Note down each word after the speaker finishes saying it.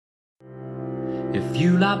if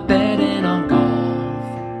you like betting on golf.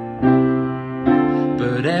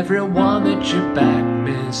 But everyone that you back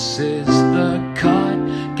misses the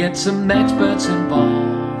cut. Get some experts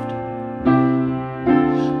involved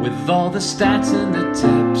with all the stats and the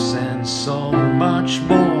tips and so much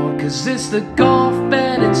more. Cause it's the golf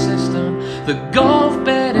betting system, the golf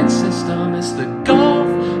betting system. It's the golf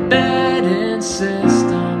betting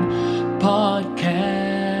system podcast.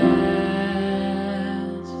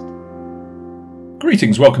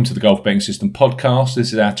 Greetings, welcome to the Golf Betting System podcast.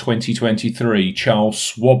 This is our 2023 Charles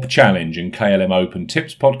Schwab Challenge and KLM Open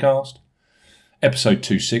Tips podcast, episode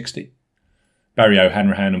 260. Barry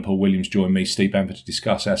O'Hanrahan and Paul Williams join me, Steve Bamford, to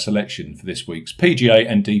discuss our selection for this week's PGA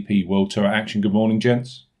and DP World Tour action. Good morning,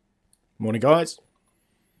 gents. Morning, guys.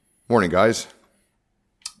 Morning, guys.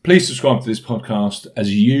 Please subscribe to this podcast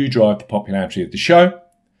as you drive the popularity of the show.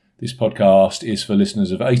 This podcast is for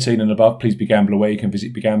listeners of 18 and above. Please be gamble aware. You can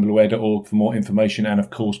visit begambleaware.org for more information. And,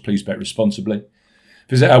 of course, please bet responsibly.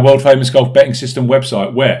 Visit our world-famous golf betting system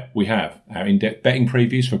website where we have our in-depth betting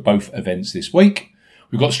previews for both events this week.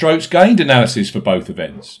 We've got strokes gained analysis for both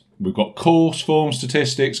events. We've got course form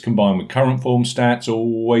statistics combined with current form stats,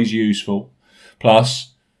 always useful.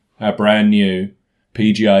 Plus, our brand new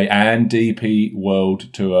PGA and DP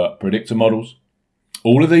World Tour predictor models.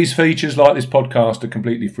 All of these features, like this podcast, are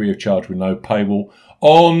completely free of charge with no paywall.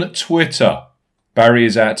 On Twitter, Barry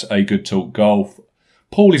is at A Good Talk Golf.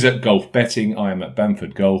 Paul is at Golf Betting. I am at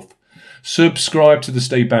Bamford Golf. Subscribe to the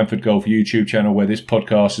Steve Bamford Golf YouTube channel where this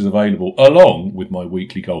podcast is available, along with my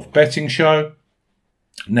weekly golf betting show.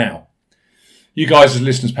 Now, you guys as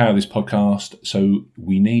listeners power this podcast, so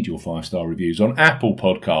we need your 5-star reviews on Apple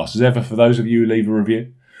Podcasts. As ever, for those of you who leave a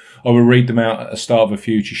review, I will read them out at the start of a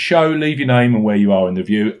future show. Leave your name and where you are in the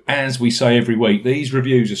review. As we say every week, these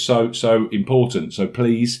reviews are so important, so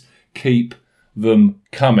please keep them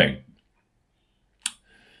coming.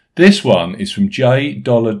 This one is from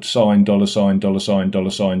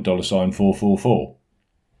 $$$$$$$$$$444.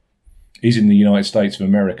 He's in the United States of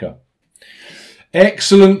America.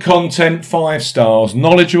 Excellent content, 5 stars,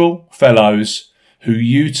 knowledgeable fellows who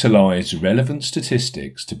utilise relevant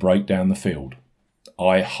statistics to break down the field.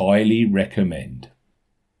 I highly recommend.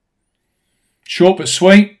 Short but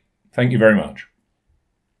sweet. Thank you very much.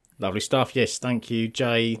 Lovely stuff. Yes, thank you,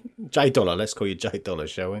 J Dollar. Let's call you J Dollar,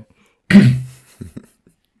 shall we?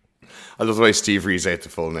 I love the way Steve reads out the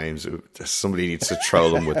full names. Somebody needs to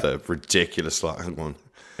troll him with a ridiculous long one.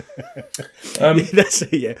 That's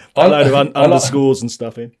it, yeah. A load of underscores and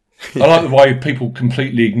stuff in. I like the way people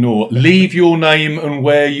completely ignore, leave your name and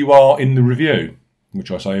where you are in the review, which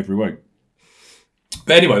I say every week.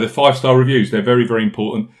 But anyway, the 5-star reviews, they're very, very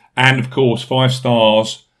important. And, of course, 5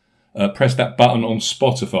 stars, press that button on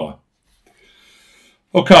Spotify.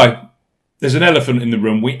 Okay, there's an elephant in the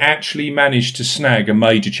room. We actually managed to snag a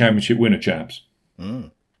major championship winner, chaps. We're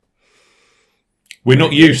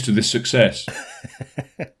not used to this success.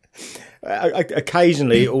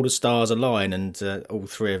 Occasionally, all the stars align and all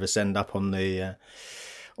three of us end up on the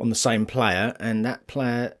same player, and that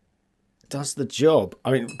player does the job.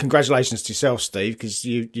 I mean, congratulations to yourself, Steve, because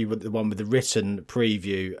you were the one with the written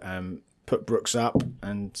preview. Put Brooks up,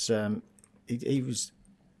 and he was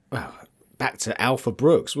back to Alpha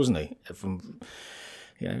Brooks, wasn't he? From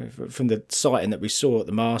the sighting that we saw at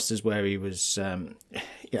the Masters, where he was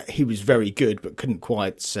very good, but couldn't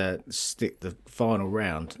quite stick the final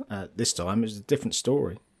round. This time it was a different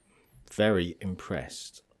story. Very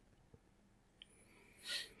impressed.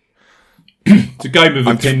 It's a game of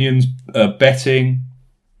opinions, betting,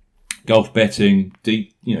 golf betting,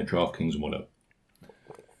 DraftKings and whatever.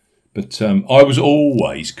 But I was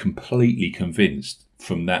always completely convinced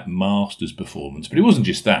from that Masters performance. But it wasn't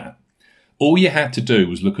just that. All you had to do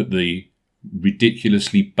was look at the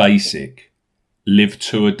ridiculously basic Live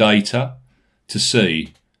Tour data to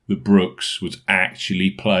see that Brooks was actually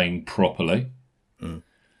playing properly.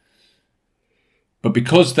 But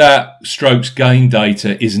because that strokes gain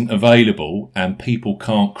data isn't available and people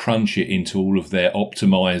can't crunch it into all of their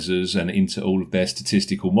optimizers and into all of their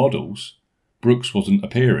statistical models, Brooks wasn't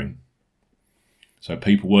appearing. So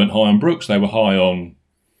people weren't high on Brooks, they were high on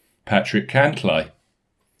Patrick Cantlay,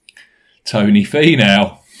 Tony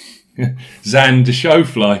Finau, Xander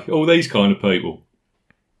Schauffele, all these kind of people.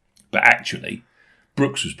 But actually,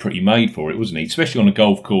 Brooks was pretty made for it, wasn't he? Especially on a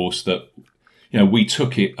golf course that, we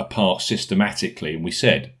took it apart systematically and we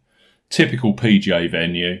said, typical PGA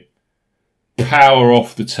venue, power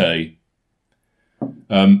off the tee.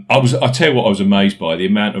 I tell you what, I was amazed by the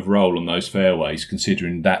amount of roll on those fairways,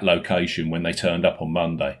 considering that location when they turned up on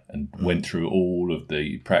Monday and went through all of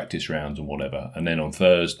the practice rounds and whatever. And then on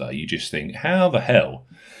Thursday, you just think, how the hell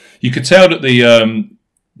You could tell that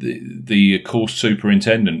the course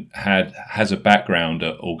superintendent has a background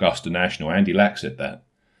at Augusta National. Andy Lack said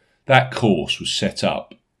that course was set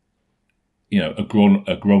up, the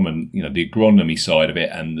agronomy side of it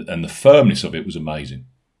and the firmness of it was amazing.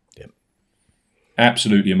 Yep.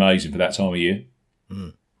 Absolutely amazing for that time of year.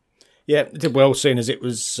 Mm. Yeah, it did well, seeing as it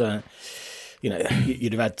was,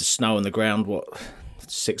 you'd have had the snow on the ground,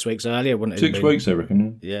 6 weeks earlier, wouldn't it? 6 weeks, I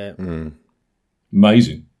reckon. Yeah. Mm.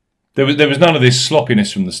 Amazing. There was none of this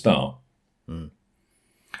sloppiness from the start. Mm.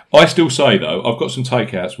 I still say, though, I've got some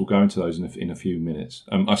takeouts. We'll go into those in a few minutes.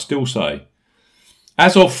 I still say,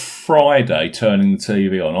 as of Friday, turning the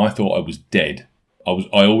TV on, I thought I was dead. I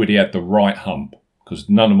already had the right hump because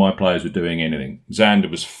none of my players were doing anything. Xander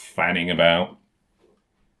was fanning about.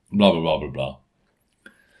 Blah, blah, blah, blah,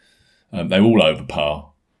 blah. They were all over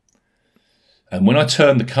par. And when I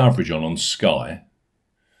turned the coverage on Sky,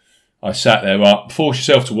 I sat there, right, force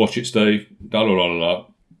yourself to watch it, Steve. Blah, blah, blah, blah.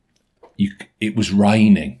 It was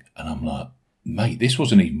raining. And I'm like, mate, this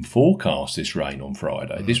wasn't even forecast, this rain on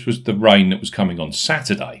Friday. This was the rain that was coming on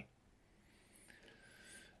Saturday.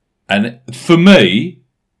 And for me,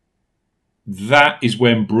 that is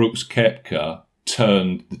when Brooks Koepka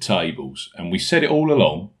turned the tables. And we said it all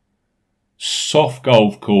along. Soft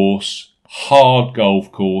golf course, hard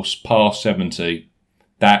golf course, par 70.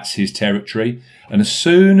 That's his territory. And as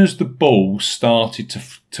soon as the ball started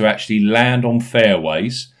to actually land on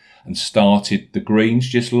fairways and the greens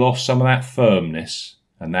just lost some of that firmness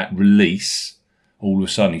and that release, all of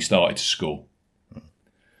a sudden he started to score.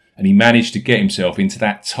 And he managed to get himself into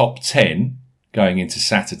that top 10 going into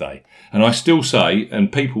Saturday. And I still say,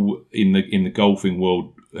 and people in the golfing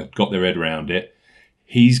world have got their head around it,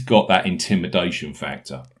 he's got that intimidation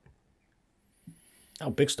factor. Oh,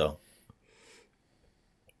 big star.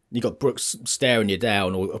 You got Brooks staring you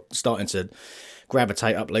down or starting to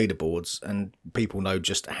gravitate up leaderboards, and people know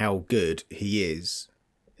just how good he is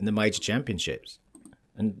in the major championships,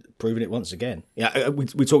 and proving it once again. Yeah,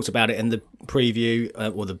 we talked about it in the preview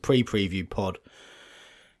or the pre-preview pod.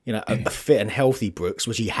 A fit and healthy Brooks,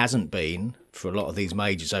 which he hasn't been for a lot of these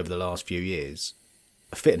majors over the last few years.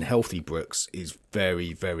 A fit and healthy Brooks is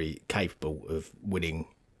very, very capable of winning,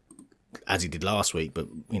 as he did last week, but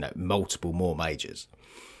multiple more majors.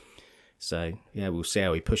 So yeah, we'll see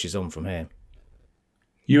how he pushes on from here.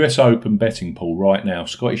 US Open betting pool right now: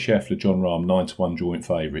 Scotty Scheffler, John Rahm 9-1 joint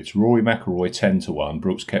favourites. Rory McIlroy 10-1.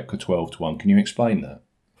 Brooks Koepka 12-1. Can you explain that?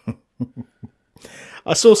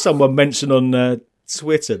 I saw someone mention on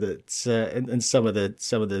Twitter that and some of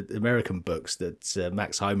the American books that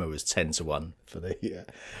Max Homa was 10-1 for the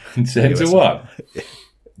 10-1.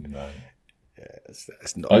 No. Yeah,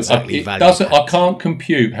 that's not exactly value. I can't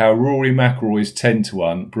compute how Rory McIlroy is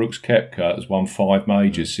 10-1. Brooks Koepka has won 5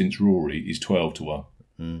 majors since Rory is 12-1.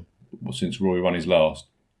 Well, since Rory won his last.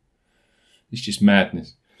 It's just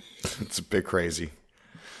madness. It's a bit crazy.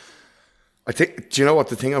 I think, do you know what?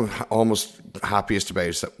 The thing I'm almost happiest about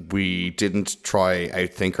is that we didn't try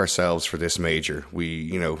outthink ourselves for this major.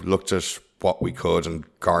 We, looked at what we could and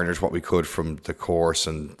garnered what we could from the course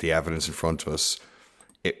and the evidence in front of us.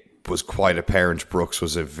 It was quite apparent Brooks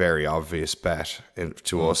was a very obvious bet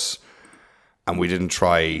to us. And we didn't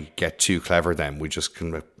try get too clever then. We just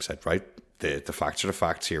kind of said, right, the facts are the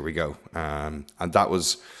facts, here we go. And that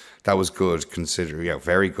was good, considering,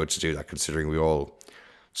 very good to do that, considering we all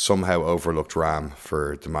somehow overlooked Rahm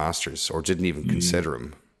for the Masters or didn't even consider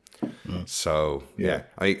him. So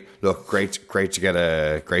look, great to get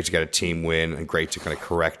a team win, and great to kind of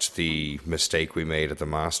correct the mistake we made at the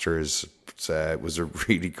Masters. It was a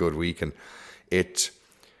really good week, and it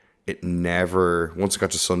never, once it got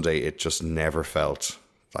to Sunday, it just never felt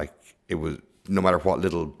like it was, no matter what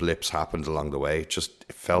little blips happened along the way, it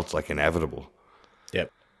felt like inevitable.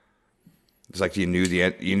 Yep. It's like you knew the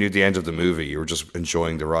end of the movie. You were just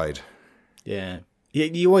enjoying the ride. Yeah.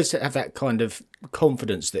 You always have that kind of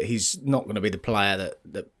confidence that he's not going to be the player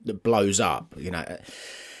that blows up.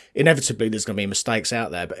 Inevitably there's going to be mistakes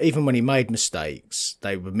out there, but even when he made mistakes,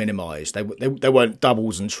 they were minimised. They weren't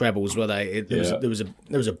doubles and trebles, were they? There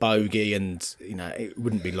was a bogey, and it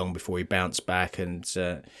wouldn't be long before he bounced back and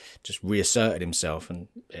just reasserted himself. And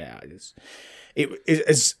it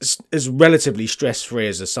as relatively stress free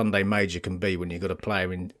as a Sunday major can be when you've got a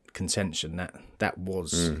player in contention. That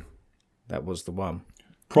was the one.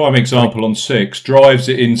 Prime example on 6, drives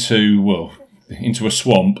it into a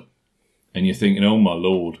swamp. And you're thinking, oh my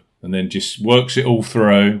Lord. And then just works it all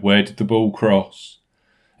through. Where did the ball cross?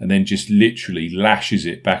 And then just literally lashes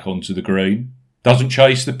it back onto the green. Doesn't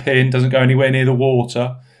chase the pin, doesn't go anywhere near the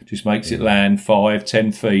water. Just makes it land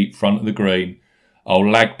 5-10 feet front of the green. I'll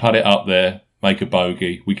lag putt it up there. make a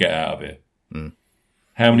bogey, we get out of it.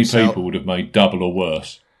 How many people would have made double or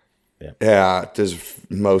worse? Yeah,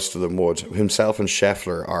 most of them would. Himself and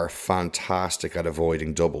Scheffler are fantastic at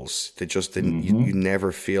avoiding doubles. They just didn't. You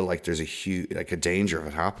never feel like there's a danger of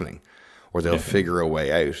it happening, or they'll figure a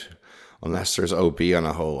way out, unless there's OB on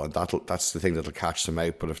a hole, and that's the thing that'll catch them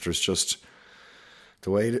out. But if there's just the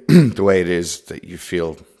way it is, that you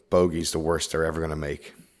feel bogey's the worst they're ever going to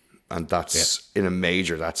make, and that's in a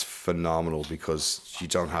major. That's phenomenal because you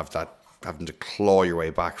don't have that having to claw your way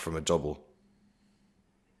back from a double.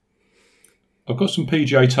 I've got some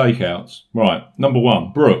PGA takeouts. Right, number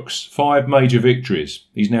 1, Brooks, 5 major victories.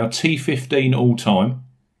 He's now T15 all time.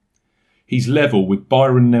 He's level with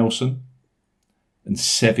Byron Nelson and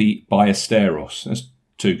Seve Ballesteros. That's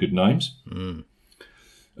 2 good names.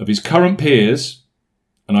 Of his current peers,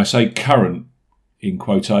 and I say current in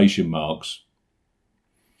quotation marks,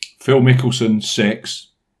 Phil Mickelson 6,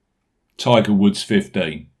 Tiger Woods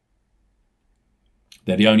 15.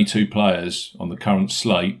 They're the only 2 players on the current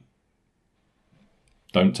slate.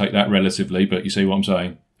 Don't take that relatively, but you see what I'm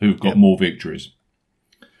saying, who've got more victories.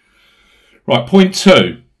 Right, point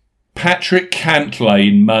 2. Patrick Cantlay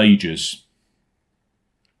in majors.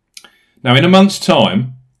 Now, in a month's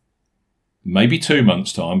time, maybe 2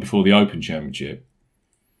 months' time before the Open Championship,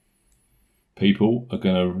 people are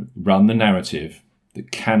going to run the narrative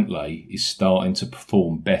that Cantlay is starting to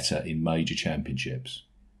perform better in major championships.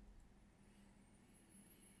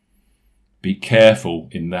 Be careful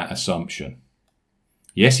in that assumption.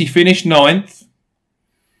 Yes, he finished 9th,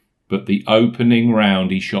 but the opening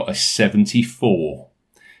round he shot a 74.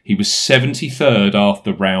 He was 73rd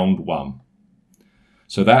after round 1.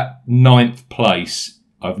 So that 9th place,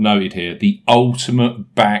 I've noted here, the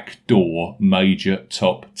ultimate backdoor major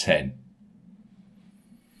top 10.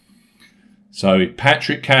 So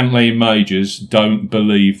Patrick Cantlay in majors, don't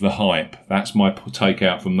believe the hype. That's my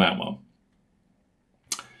takeout from that one.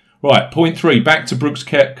 Right, point 3, back to Brooks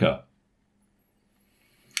Koepka.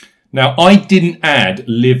 Now, I didn't add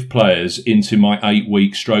live players into my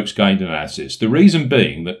 8-week strokes gained analysis. The reason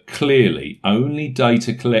being that clearly only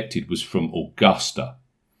data collected was from Augusta.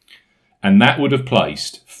 And that would have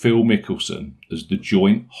placed Phil Mickelson as the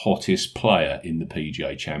joint hottest player in the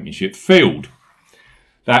PGA Championship field.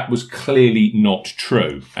 That was clearly not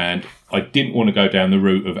true. And I didn't want to go down the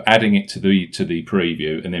route of adding it to the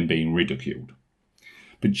preview and then being ridiculed.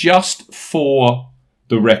 But just for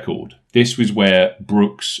the record, this was where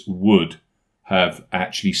Brooks would have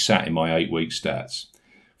actually sat in my 8-week stats.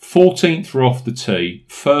 14th for off the tee,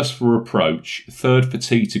 1st for approach, 3rd for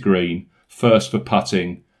tee to green, 1st for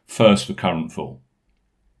putting, 1st for current fall.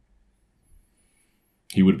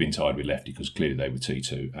 He would have been tied with lefty because clearly they were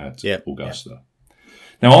T2 at Augusta.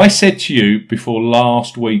 Now, I said to you before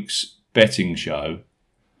last week's betting show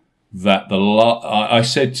that I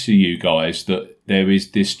said to you guys that there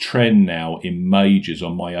is this trend now in majors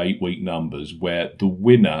on my 8-week numbers where the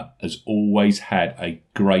winner has always had a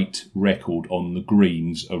great record on the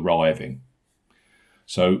greens arriving.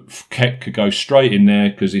 So Koepka goes straight in there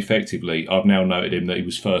because effectively I've now noted him that he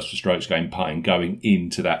was 1st for strokes gained putting going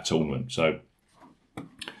into that tournament. So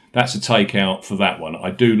that's a takeout for that one.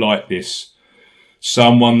 I do like this.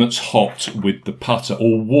 Someone that's hot with the putter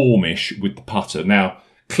or warmish with the putter. Now,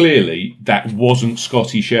 clearly, that wasn't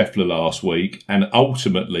Scotty Scheffler last week. And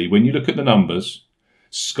ultimately, when you look at the numbers,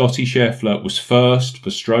 Scotty Scheffler was 1st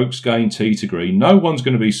for strokes gained tee to green. No one's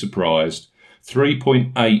going to be surprised.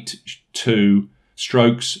 3.82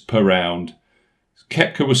 strokes per round.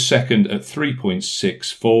 Koepka was 2nd at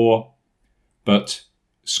 3.64. But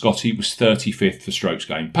Scotty was 35th for strokes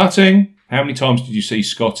gained putting. How many times did you see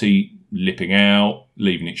Scotty lipping out,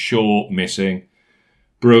 leaving it short, missing?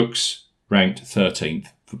 Brooks ranked 13th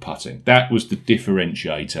for putting. That was the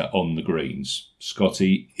differentiator on the greens.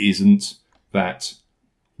 Scotty isn't that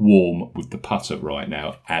warm with the putter right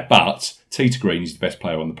now, but tee to green is the best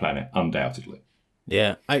player on the planet, undoubtedly.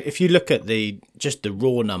 Yeah, if you look at just the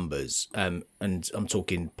raw numbers, and I'm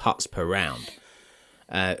talking putts per round,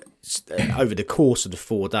 over the course of the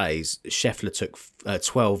 4 days, Scheffler took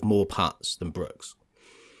 12 more putts than Brooks.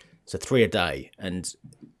 So 3 a day, and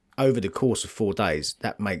over the course of 4 days,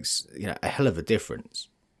 that makes a hell of a difference.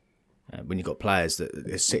 When you've got players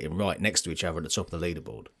that are sitting right next to each other at the top of the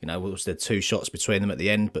leaderboard, was there 2 shots between them at the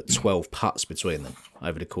end, but 12 putts between them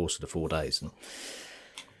over the course of the 4 days. And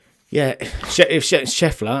yeah, if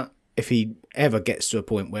Scheffler, if he ever gets to a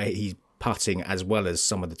point where he's putting as well as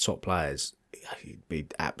some of the top players, he'd be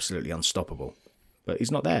absolutely unstoppable. But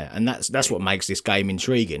he's not there, and that's what makes this game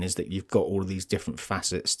intriguing. Is that you've got all of these different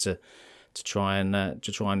facets to try and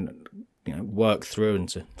work through and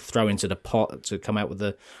to throw into the pot to come out with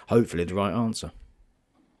hopefully the right answer.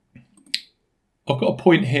 I've got a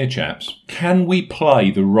point here, chaps. Can we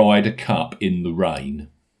play the Ryder Cup in the rain?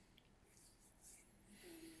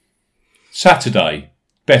 Saturday,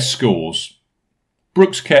 best scores.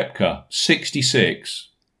 Brooks Koepka, 66.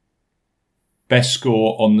 Best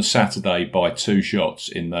score on the Saturday by 2 shots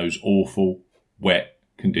in those awful, wet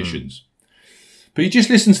conditions. But you just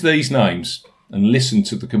listen to these names and listen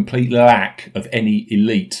to the complete lack of any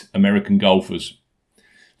elite American golfers.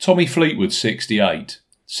 Tommy Fleetwood, 68.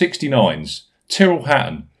 69s, Tyrrell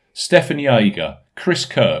Hatton, Stefan Jaeger, Chris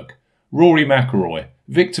Kirk, Rory McIlroy,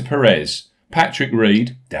 Victor Perez, Patrick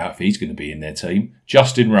Reed, doubt if he's going to be in their team,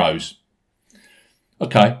 Justin Rose.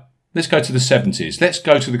 Okay, let's go to the 70s. Let's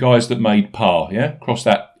go to the guys that made par, across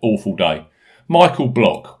that awful day. Michael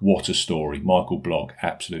Block, what a story. Michael Block,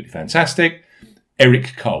 absolutely fantastic.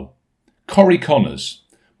 Eric Cole, Corey Connors,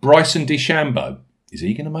 Bryson DeChambeau. Is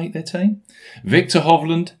he going to make their team? Victor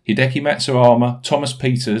Hovland, Hideki Matsuyama, Thomas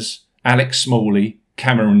Peters, Alex Smalley,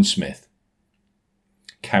 Cameron Smith.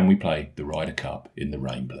 Can we play the Ryder Cup in the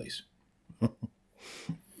rain, please?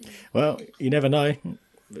 Well, you never know.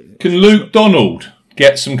 Can Luke Donald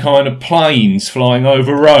get some kind of planes flying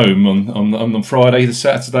over Rome on the Friday, the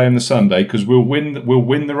Saturday and the Sunday? Because we'll win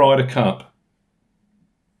the Ryder Cup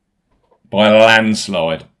by a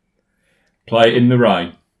landslide. Play it in the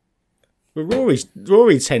rain. Well,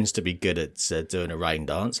 Rory tends to be good at doing a rain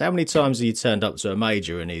dance. How many times have you turned up to a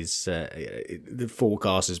major and the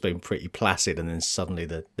forecast has been pretty placid and then suddenly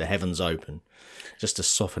the heavens open just to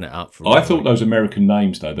soften it up? I thought those American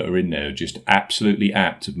names, though, that are in there are just absolutely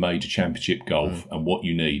apt of major championship golf and what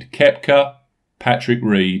you need. Koepka, Patrick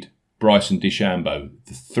Reed, Bryson DeChambeau,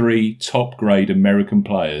 the 3 top-grade American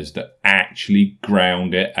players that actually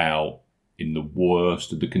ground it out in the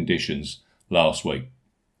worst of the conditions last week.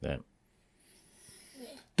 Yeah.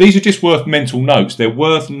 These are just worth mental notes. They're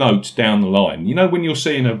worth notes down the line. You know, when you're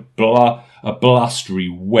seeing a blustery,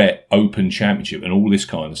 wet, open championship and all this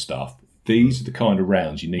kind of stuff, these are the kind of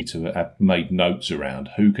rounds you need to have made notes around.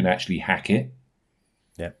 Who can actually hack it?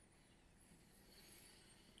 Yeah.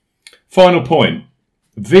 Final point.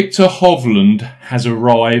 Victor Hovland has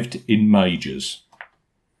arrived in majors.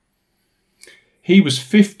 He was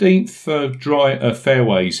 15th for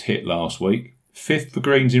fairways hit last week, 5th for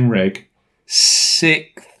greens in reg,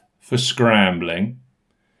 6th for scrambling.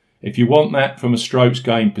 If you want that from a strokes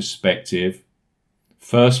gain perspective,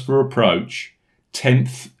 1st for approach,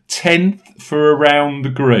 10th for around the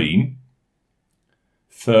green,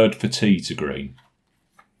 3rd for tee to green.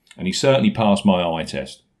 And he certainly passed my eye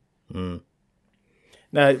test.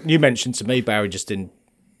 Now, you mentioned to me, Barry, just in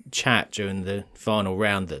chat during the final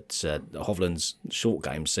round that Hovland's short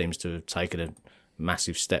game seems to have taken a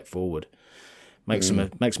massive step forward. Makes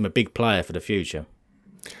him a big player for the future.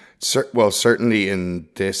 Well, certainly in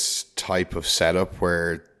this type of setup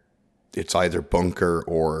where it's either bunker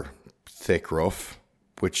or thick rough,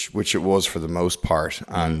 which it was for the most part,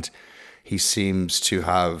 and he seems to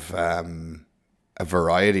have a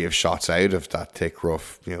variety of shots out of that thick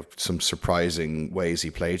rough. Some surprising ways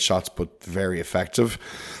he played shots, but very effective.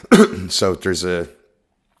 So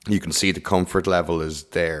you can see the comfort level is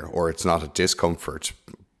there, or it's not a discomfort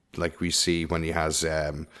like we see when he has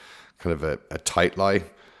kind of a tight lie.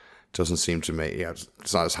 Doesn't seem to me,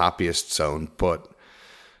 it's not his happiest zone, but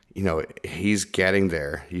he's getting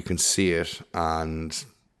there. You can see it, and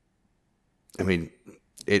I mean,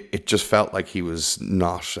 it just felt like he was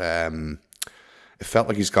not. It felt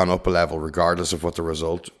like he's gone up a level, regardless of what the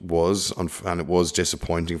result was, and it was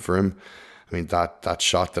disappointing for him. I mean, that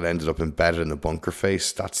shot that ended up embedded in the bunker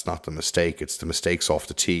face, that's not the mistake. It's the mistakes off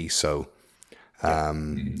the tee. So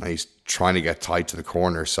he's trying to get tight to the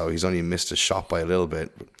corner, so he's only missed a shot by a little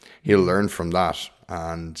bit. He'll learn from that,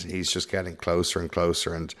 and he's just getting closer and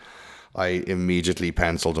closer. And I immediately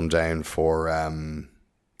penciled him down for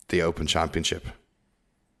the Open Championship.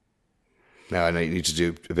 Now, I need to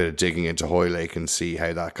do a bit of digging into Hoylake and see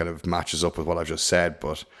how that kind of matches up with what I've just said.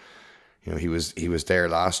 But he was there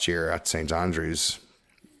last year at St Andrews,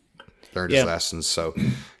 learned his lessons. So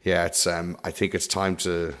it's I think it's time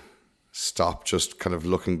to stop just kind of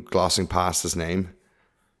glossing past his name.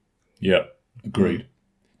 Yeah, agreed.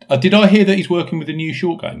 Did I hear that he's working with a new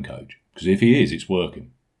short game coach? Because if he is, it's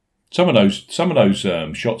working. Some of those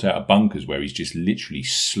shots out of bunkers where he's just literally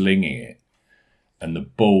slinging it, and the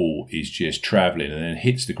ball is just travelling and then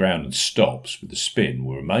hits the ground and stops with the spin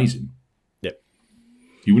were amazing. Yep.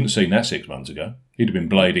 You wouldn't have seen that 6 months ago. He'd have been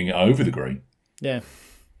blading it over the green. Yeah.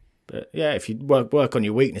 But yeah, if you work on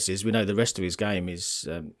your weaknesses, we know the rest of his game is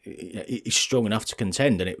strong enough to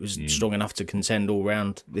contend, and it was strong enough to contend all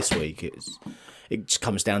round this week. It just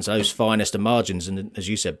comes down to those finest of margins, and as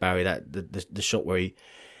you said, Barry, that the shot where he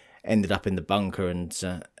ended up in the bunker, and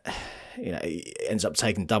he ends up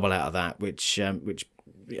taking double out of that, which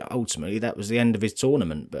ultimately that was the end of his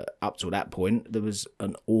tournament. But up to that point, there was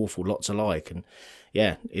an awful lot to like, and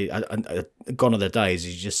gone are the days,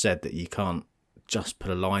 as you just said, that you can't just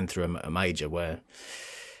put a line through a major where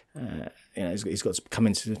he's got to come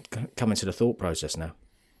into the thought process now.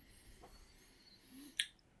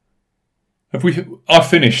 I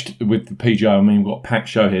finished with the PGA. I mean, we've got a packed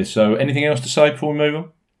show here. So, anything else to say before we move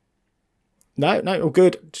on? No, all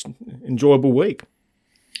good. Just enjoyable week.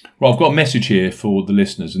 Well, I've got a message here for the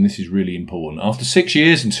listeners, and this is really important. After 6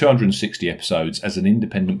 years and 260 episodes as an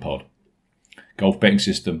independent pod, Golf Betting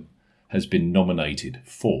System has been nominated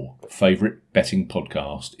for Favourite Betting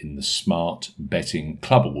Podcast in the Smart Betting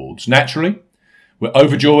Club Awards. Naturally, we're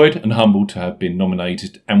overjoyed and humbled to have been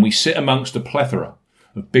nominated, and we sit amongst a plethora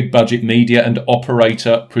of big budget media and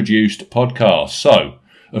operator produced podcasts. So,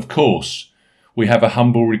 of course, we have a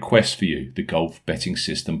humble request for you, the Golf Betting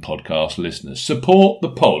System podcast listeners. Support the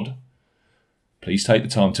pod. Please take the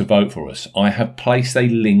time to vote for us. I have placed a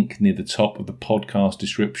link near the top of the podcast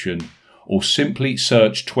description, or simply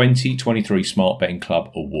search 2023 Smart Betting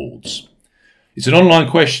Club Awards. It's an online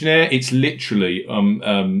questionnaire. It's literally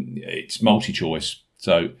it's multi-choice.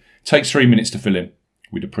 So it takes 3 minutes to fill in.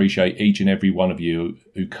 We'd appreciate each and every one of you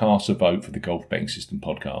who casts a vote for the Golf Betting System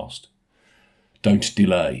podcast. Don't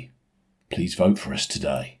delay. Please vote for us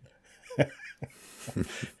today.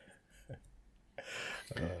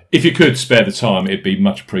 If you could spare the time, it'd be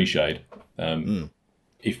much appreciated.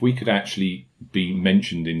 If we could actually be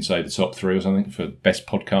mentioned in, say, the top 3 or something for best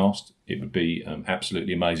podcast, it would be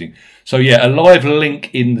absolutely amazing. So, yeah, a live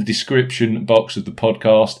link in the description box of the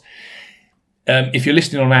podcast. If you're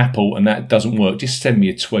listening on Apple and that doesn't work, just send me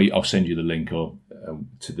a tweet. I'll send you the link or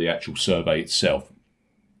to the actual survey itself.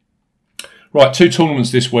 Right, 2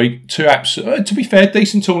 tournaments this week. 2 to be fair,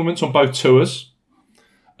 decent tournaments on both tours.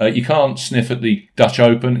 You can't sniff at the Dutch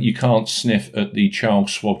Open. You can't sniff at the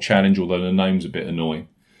Charles Schwab Challenge, although the name's a bit annoying.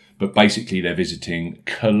 But basically, they're visiting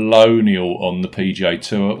Colonial on the PGA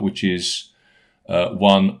Tour, which is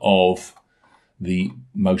one of the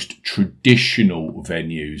most traditional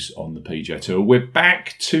venues on the PGA Tour. We're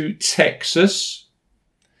back to Texas.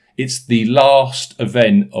 It's the last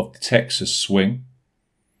event of the Texas Swing.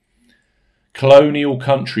 Colonial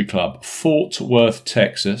Country Club, Fort Worth,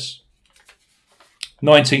 Texas.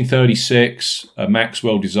 1936, a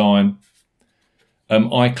Maxwell design.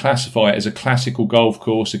 I classify it as a classical golf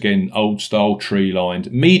course, again, old style, tree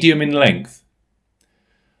lined, medium in length.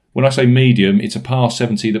 When I say medium, it's a par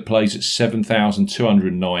 70 that plays at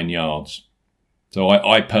 7,209 yards. So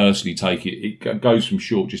I personally take it goes from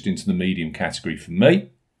short just into the medium category for me.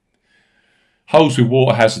 Holes with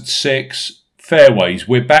water hazard 6. Fairways,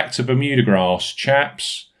 we're back to Bermuda grass,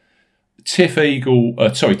 chaps. Tiffway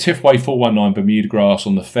 419 Bermuda grass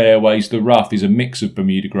on the fairways. The rough is a mix of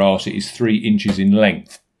Bermuda grass. It is 3 inches in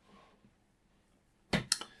length.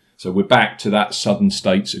 So we're back to that Southern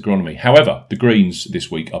States agronomy. However, the greens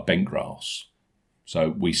this week are bent grass.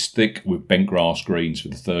 So we stick with bent grass greens for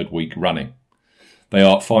the 3rd week running. They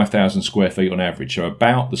are 5,000 square feet on average, so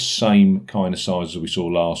about the same kind of size as we saw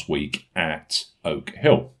last week at Oak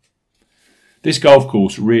Hill. This golf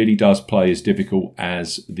course really does play as difficult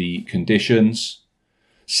as the conditions.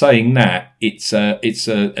 Saying that, it's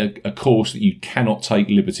a course that you cannot take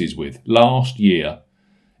liberties with. Last year,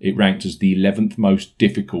 it ranked as the 11th most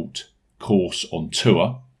difficult course on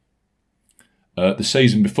tour. The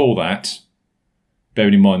season before that,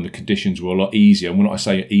 bearing in mind the conditions were a lot easier, and when I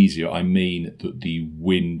say easier, I mean that the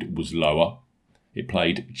wind was lower. It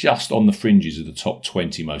played just on the fringes of the top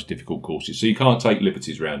 20 most difficult courses, so you can't take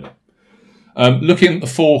liberties around it. Looking at the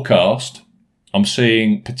forecast, I'm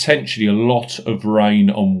seeing potentially a lot of rain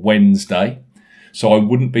on Wednesday, so I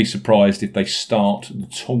wouldn't be surprised if they start the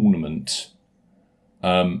tournament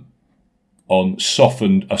on a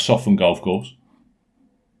softened golf course.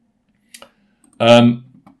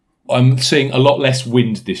 I'm seeing a lot less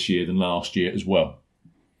wind this year than last year as well.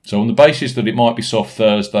 So on the basis that it might be soft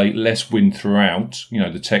Thursday, less wind throughout,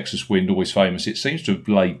 the Texas wind, always famous, it seems to have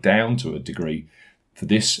laid down to a degree for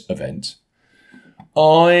this event.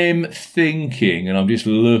 I'm thinking, and I'm just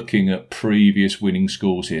looking at previous winning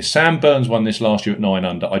scores here. Sam Burns won this last year at 9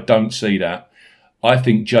 under. I don't see that. I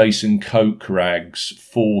think Jason Kokrak's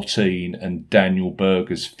 14 and Daniel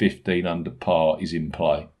Berger's 15 under par is in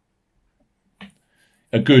play.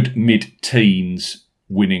 A good mid-teens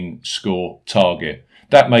winning score target.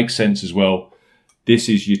 that makes sense as well. This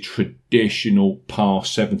is your traditional par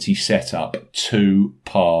 70 setup, 2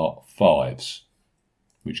 par 5s,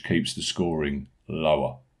 which keeps the scoring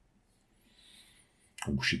lower.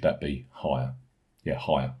 Or should that be higher? Yeah,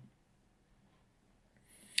 higher.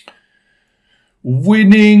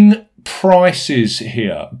 Winning prices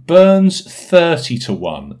here. Burns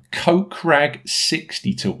 30-1, Coke-Rag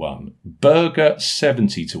 60-1, Berger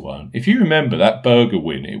 70-1. If you remember that Berger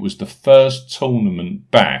win, it was the first tournament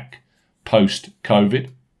back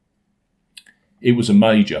post-COVID. It was a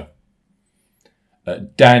major.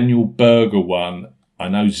 Daniel Berger won. I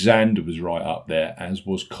know Xander was right up there, as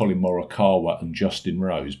was Colin Morikawa and Justin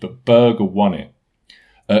Rose, but Berger won it.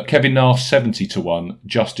 Kevin Na 70-1,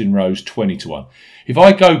 Justin Rose 20-1. If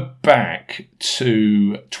I go back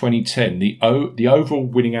to 2010, the overall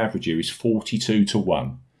winning average here is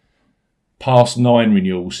 42-1. Past 9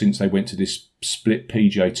 renewals since they went to this split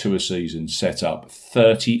PGA Tour season set up,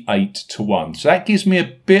 38-1. So that gives me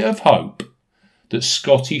a bit of hope that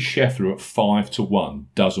Scotty Scheffler at 5-1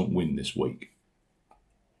 doesn't win this week.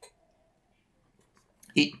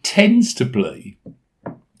 It tends to be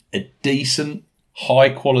a decent,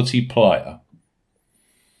 high-quality player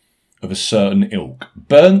of a certain ilk.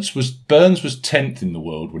 Burns was 10th in the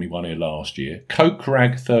world when he won here last year.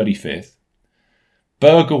 Coke-Rag 35th.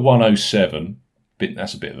 Berger 107.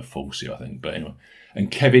 That's a bit of a falsie, I think. But anyway.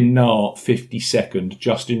 And Kevin Na 52nd.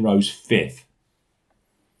 Justin Rose 5th.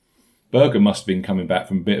 Berger must have been coming back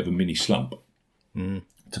from a bit of a mini slump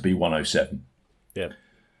to be 107. Yeah.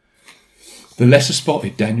 The lesser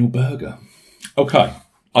spotted Daniel Berger. Okay.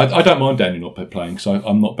 I don't mind Daniel not playing because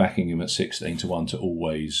I'm not backing him at 16-1 to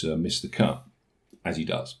always miss the cut, as he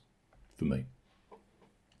does for me.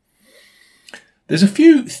 There's a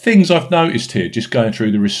few things I've noticed here just going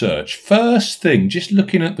through the research. First thing, just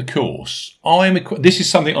looking at the course, this is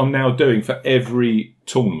something I'm now doing for every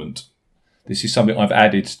tournament. This is something I've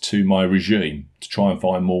added to my regime to try and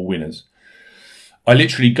find more winners. I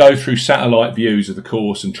literally go through satellite views of the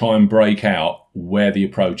course and try and break out where the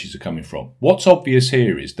approaches are coming from. What's obvious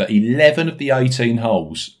here is that 11 of the 18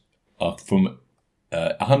 holes are from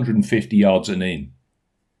 150 yards and in.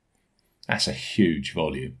 That's a huge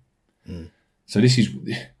volume. So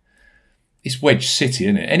it's Wedge City,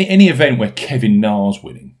 isn't it? Any event where Kevin Na's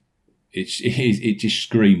winning, it just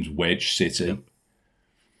screams Wedge City. Yep.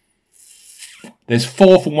 There's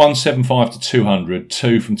 4 from 175 to 200,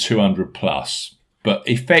 2 from 200 plus. But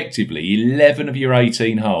effectively, 11 of your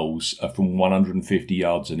 18 holes are from 150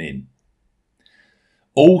 yards and in.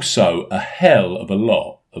 Also, a hell of a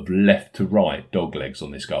lot of left to right doglegs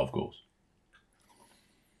on this golf course.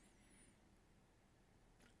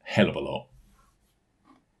 Hell of a lot.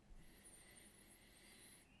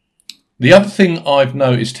 The other thing I've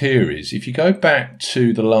noticed here is if you go back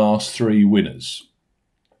to the last 3 winners,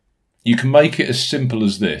 you can make it as simple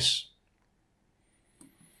as this.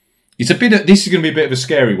 This is going to be a bit of a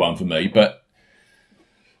scary one for me, but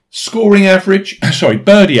birdie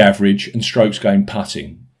average and strokes gained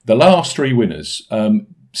putting. The last 3 winners,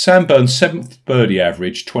 Sam Burns 7th birdie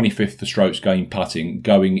average, 25th for strokes gained putting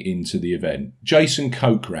going into the event. Jason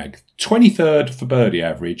Coke-Rag 23rd for birdie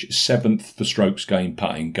average, 7th for strokes gained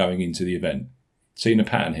putting going into the event. Seeing a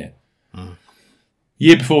pattern here.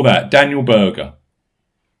 Year before that, Daniel Berger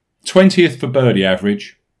 20th for birdie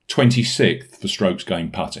average, 26th for strokes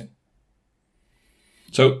gained putting.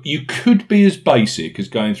 So you could be as basic as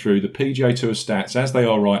going through the PGA Tour stats as they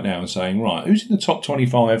are right now and saying, right, who's in the top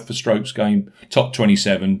 25 for strokes gained, top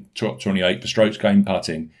 27, top 28 for strokes gained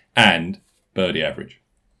putting, and birdie average?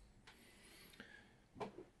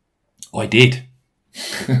 I did.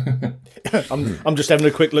 I'm just having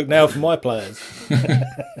a quick look now for my players.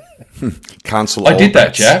 Cancel. I did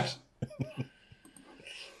that, chaps.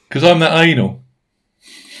 Because I'm that anal.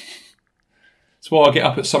 That's why I get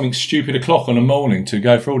up at something stupid o'clock on a morning to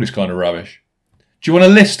go through all this kind of rubbish. Do you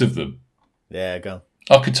want a list of them? Yeah, go.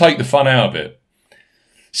 I could take the fun out of it.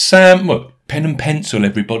 Sam, look, pen and pencil,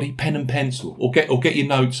 everybody, pen and pencil, or get your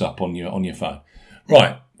notes up on your phone.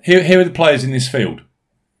 Right, here are the players in this field.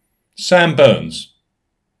 Sam Burns.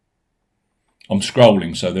 I'm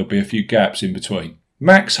scrolling, so there'll be a few gaps in between.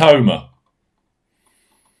 Max Homer.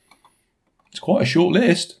 It's quite a short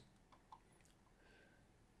list.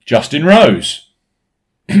 Justin Rose.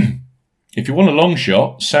 If you want a long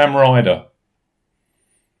shot, Sam Ryder.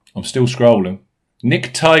 I'm still scrolling.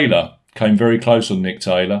 Nick Taylor. Came very close on Nick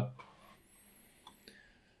Taylor.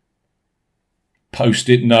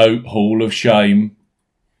 Post-it note, Hall of Shame,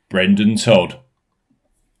 Brendan Todd.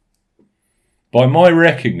 By my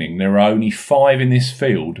reckoning, there are only 5 in this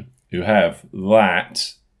field who have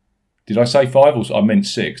that. Did I say 5 or I meant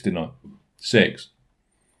 6, didn't I? 6.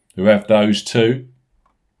 who have those two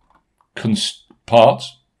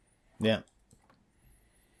parts. Yeah.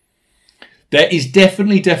 There is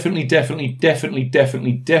definitely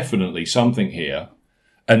something here.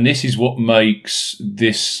 And this is what makes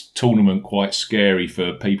this tournament quite scary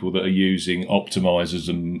for people that are using optimizers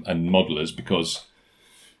and modelers, because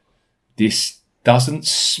this doesn't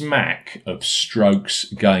smack of strokes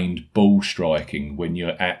gained ball striking when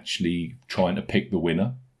you're actually trying to pick the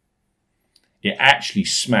winner. It actually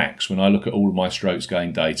smacks, when I look at all of my strokes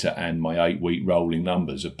gained data and my 8-week rolling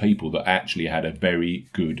numbers, of people that actually had a very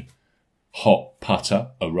good hot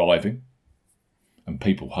putter arriving. And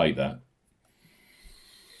people hate that.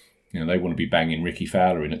 You know, they want to be banging Ricky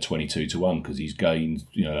Fowler in at 22-1 because he's gained,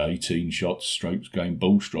 18 shots, strokes gained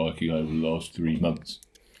ball striking over the last 3 months.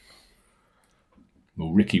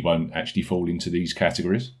 Well, Ricky won't actually fall into these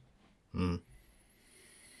categories.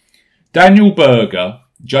 Daniel Berger,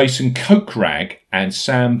 Jason Kokrak and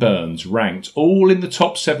Sam Burns ranked all in the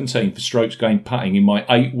top 17 for strokes gained putting in my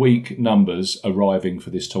 8-week numbers arriving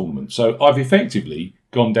for this tournament. So I've effectively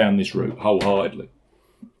gone down this route wholeheartedly.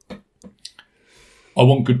 I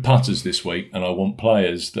want good putters this week, and I want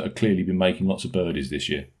players that have clearly been making lots of birdies this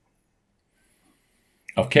year.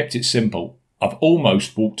 I've kept it simple. I've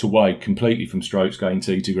almost walked away completely from strokes gained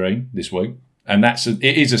tee to green this week, and it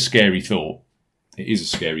is a scary thought. It is a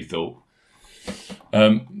scary thought.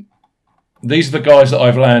 These are the guys that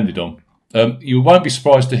I've landed on. You won't be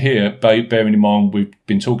surprised to hear, bearing in mind we've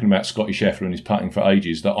been talking about Scotty Scheffler and his putting for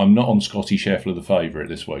ages, that I'm not on Scotty Scheffler the favourite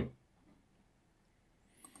this week.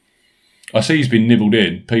 I see he's been nibbled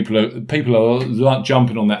in. People are like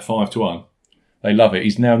jumping on that 5-1. They love it.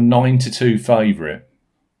 He's now 9-2 favourite.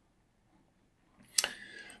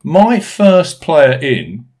 My first player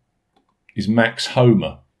in is Max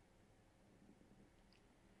Homa.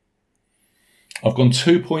 I've gone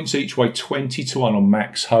 2 points each way, 20-1 on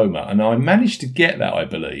Max Homa, and I managed to get that, I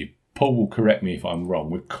believe. Paul will correct me if I'm wrong,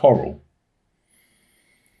 with Coral,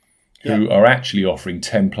 who are actually offering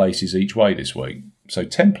 10 places each way this week. So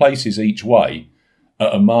 10 places each way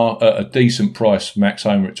at a decent price for Max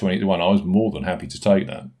Homa at 20-1. I was more than happy to take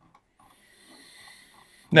that.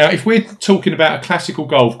 Now, if we're talking about a classical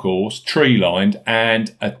golf course, tree-lined,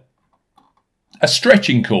 and a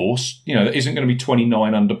stretching course, that isn't going to be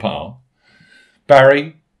 29 under par,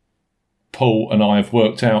 Barry, Paul and I have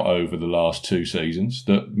worked out over the last 2 seasons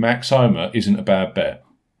that Max Homa isn't a bad bet.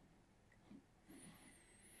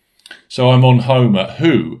 So I'm on Homa,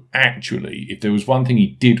 who actually, if there was one thing he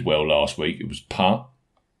did well last week, it was putt.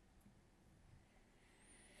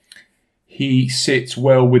 He sits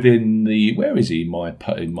well within where is he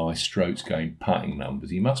in my strokes gained putting numbers?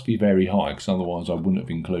 He must be very high, because otherwise I wouldn't have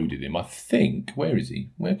included him. I think, where is he?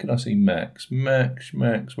 Where can I see Max,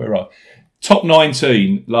 where are top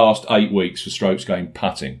 19 last 8 weeks for strokes gained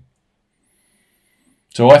putting.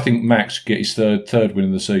 So I think Max should get his third win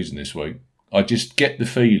of the season this week. I just get the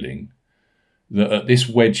feeling that at this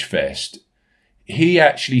wedge fest, he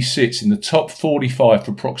actually sits in the top 45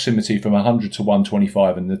 for proximity from 100 to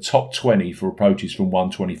 125 and the top 20 for approaches from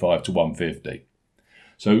 125 to 150.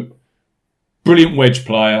 So, brilliant wedge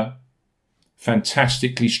player,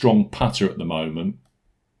 fantastically strong putter at the moment.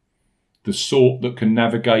 The sort that can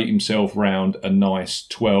navigate himself round a nice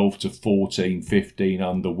 12 to 14, 15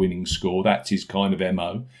 under winning score. That's his kind of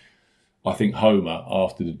MO. I think Homa,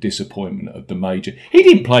 after the disappointment of the major, he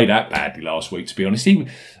didn't play that badly last week, to be honest.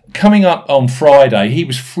 Coming up on Friday, he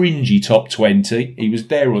was fringy top 20. He was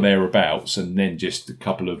there or thereabouts, and then just a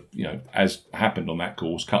couple of, as happened on that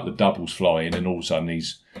course, a couple of doubles fly in, and all of a sudden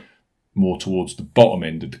he's more towards the bottom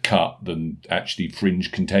end of the cut than actually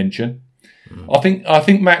fringe contention. I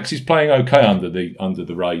think Max is playing okay under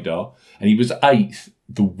the radar, and he was 8th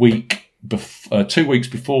the week 2 weeks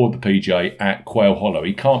before the PGA at Quail Hollow.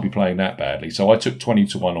 He can't be playing that badly, so I took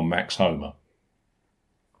 20-1 on Max Homa.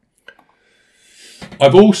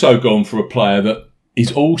 I've also gone for a player that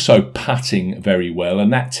is also putting very well,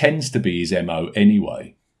 and that tends to be his MO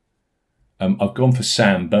anyway. I've gone for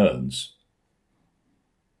Sam Burns.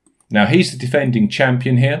 Now, he's the defending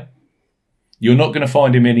champion here. You're not going to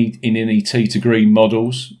find him in any tee to green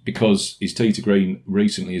models, because his tee to green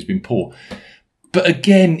recently has been poor. But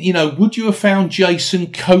again, would you have found Jason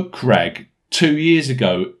Kokrak 2 years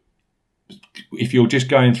ago if you're just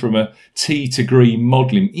going from a tee to green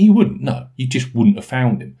modelling? You wouldn't. No, you just wouldn't have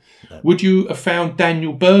found him. No. Would you have found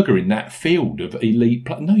Daniel Berger in that field of elite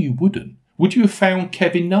players? No, you wouldn't. Would you have found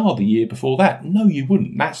Kevin Na the year before that? No, you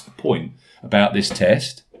wouldn't. That's the point about this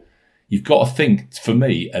test. you've got to think, for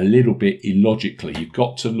me, a little bit illogically. You've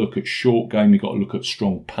got to look at short game. You've got to look at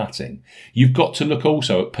strong putting. You've got to look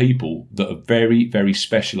also at people that are very, very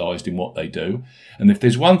specialised in what they do. And if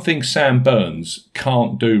there's one thing Sam Burns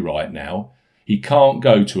can't do right now, he can't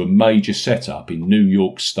go to a major setup in New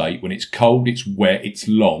York State when it's cold, it's wet, it's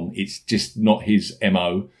long. It's just not his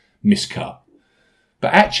MO, miscut.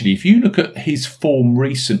 But actually, if you look at his form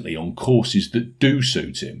recently on courses that do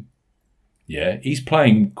suit him, yeah, he's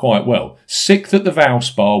playing quite well. 6th at the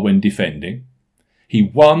Valspar when defending. He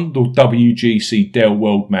won the WGC Dell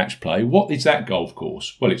World Match Play. What is that golf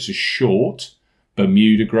course? Well, it's a short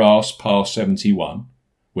Bermuda grass par 71,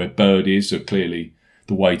 where birdies are clearly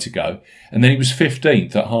the way to go. And then he was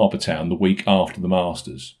 15th at Harbour Town the week after the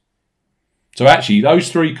Masters. So actually,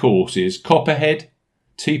 those 3 courses, Copperhead,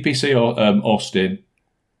 TPC Austin,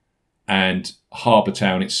 and Harbour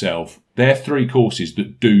Town itself, they're 3 courses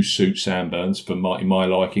that do suit Sam Burns in my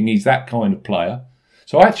liking. He's that kind of player.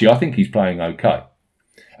 So actually, I think he's playing okay.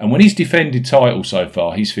 And when he's defended titles so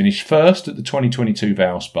far, he's finished 1st at the 2022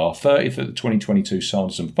 Valspar, 30th at the 2022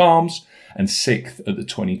 Sanderson Farms, and 6th at the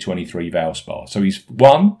 2023 Valspar. So he's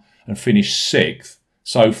won and finished 6th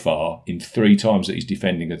so far in 3 times that he's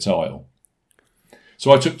defending a title.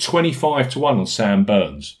 So I took 25 to 1 on Sam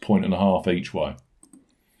Burns, 1.5 each way.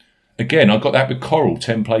 Again, I got that with Coral,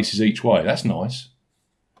 10 places each way. That's nice.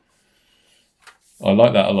 I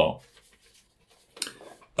like that a lot.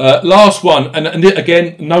 Last one, and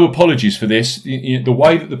again, no apologies for this. The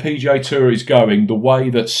way that the PGA Tour is going, the way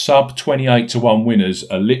that sub 28 to 1 winners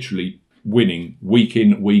are literally winning week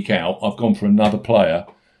in, week out. I've gone for another player,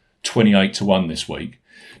 28 to 1 this week.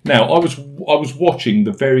 Now, I was watching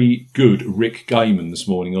the very good Rick Gaiman this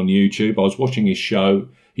morning on YouTube. I was watching his show.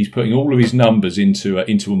 He's putting all of his numbers into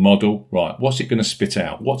a model. Right, what's it going to spit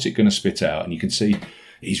out? What's it going to spit out? And you can see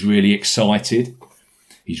he's really excited.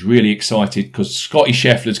 He's really excited because Scotty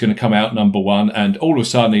Scheffler's going to come out number 1, and all of a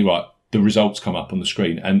sudden, the results come up on the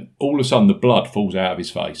screen, and all of a sudden the blood falls out of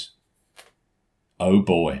his face. Oh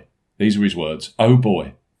boy. These are his words. Oh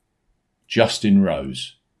boy. Justin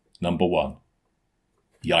Rose, number 1.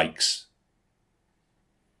 Yikes.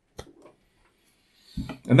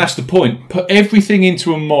 And that's the point. Put everything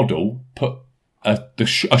into a model. Put a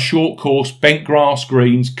short course, bent grass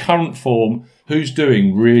greens, current form. Who's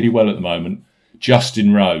doing really well at the moment?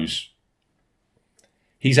 Justin Rose.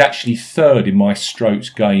 He's actually 3rd in my strokes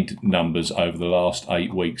gained numbers over the last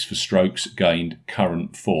 8 weeks for strokes gained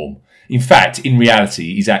current form. In fact, in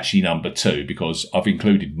reality, he's actually number 2 because I've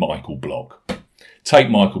included Michael Block. Take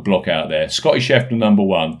Michael Block out there. Scotty Scheffler, number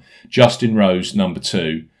 1. Justin Rose, number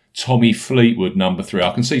 2. Tommy Fleetwood, number 3.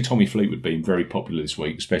 I can see Tommy Fleetwood being very popular this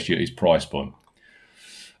week, especially at his price point.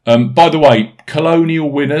 By the way,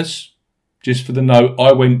 Colonial winners, just for the note,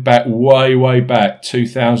 I went back way back,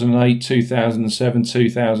 2008, 2007,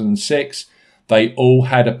 2006. They all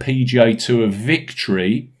had a PGA Tour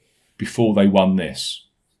victory before they won this.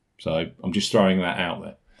 So I'm just throwing that out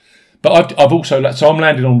there. But I've also, so I'm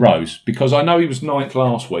landing on Rose because I know he was 9th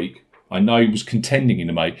last week. I know he was contending in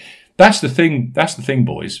a major. That's the thing,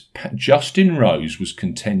 boys. Justin Rose was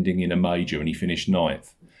contending in a major and he finished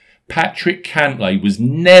 9th. Patrick Cantlay was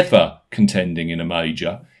never contending in a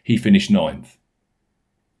major. He finished 9th.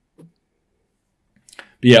 But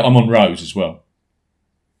yeah, I'm on Rose as well.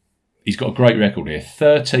 He's got a great record here.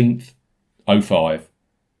 13th, 05.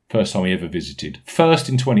 First time he ever visited. 1st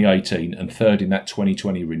in 2018 and 3rd in that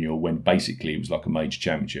 2020 renewal when basically it was like a major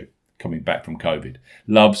championship coming back from COVID.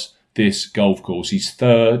 Loves this golf course. He's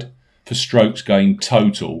 3rd for strokes gained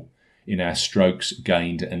total in our strokes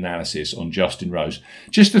gained analysis on Justin Rose.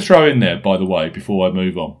 Just to throw in there, by the way, before I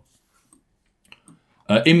move on.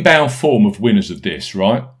 Inbound form of winners of this,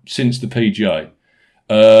 right? Since the PGA.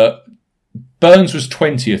 Burns was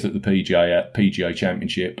 20th at the PGA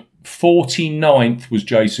Championship. 49th was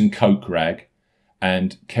Jason Kokrak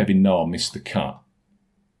and Kevin Na missed the cut.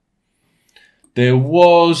 There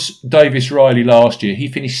was Davis Riley last year. He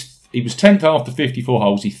was 10th after 54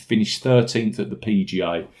 holes. He finished 13th at the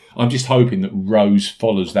PGA. I'm just hoping that Rose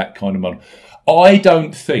follows that kind of model. I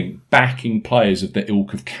don't think backing players of the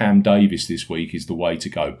ilk of Cam Davis this week is the way to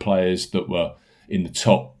go. Players that were in the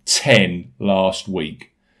top 10 last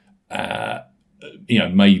week,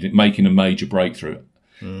 making a major breakthrough.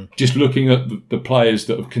 Just looking at the players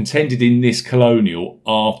that have contended in this Colonial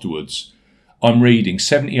afterwards, I'm reading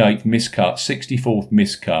 78th miscut, 64th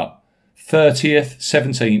miscut, 30th,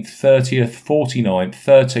 17th, 30th, 49th,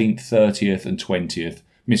 13th, 30th and 20th.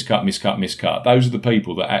 Miscut. Those are the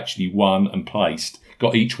people that actually won and placed,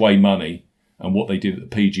 got each way money and what they did at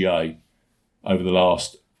the PGA over the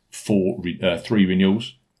last 3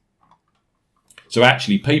 renewals. So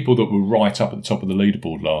actually, people that were right up at the top of the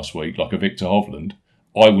leaderboard last week, like a Victor Hovland,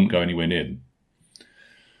 I wouldn't go anywhere near them.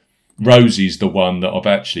 Rosie's the one that I've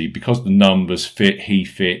actually, because the numbers fit, he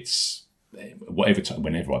fits.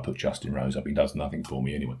 Whenever I put Justin Rose up, he does nothing for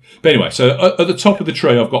me anyway. But anyway, so at the top of the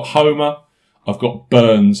tree, I've got Homer, I've got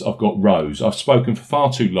Burns, I've got Rose. I've spoken for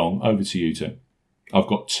far too long. Over to you two. I've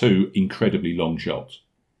got two incredibly long shots.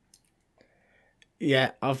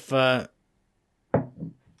 Yeah, I've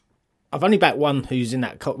only backed one who's in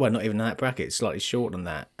that, well, not even in that bracket. It's slightly short than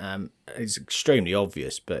that. It's extremely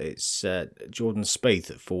obvious, but it's Jordan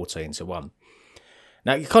Spieth at 14-1.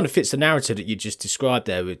 Now, it kind of fits the narrative that you just described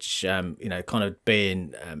there, which, kind of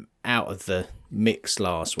being out of the mix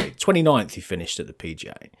last week. 29th he finished at the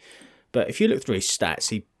PGA. But if you look through his stats,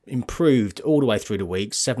 he improved all the way through the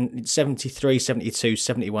week, 73, 72,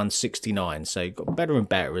 71, 69. So he got better and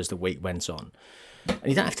better as the week went on. And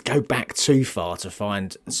you don't have to go back too far to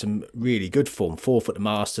find some really good form. 4th at the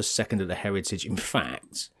Masters, 2nd at the Heritage. In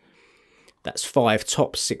fact, that's 5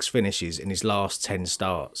 top 6 finishes in his last 10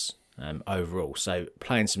 starts overall. So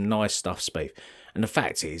playing some nice stuff, Spieth. And the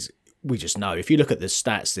fact is, we just know, if you look at the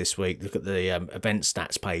stats this week, look at the event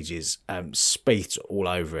stats pages, Spieth's all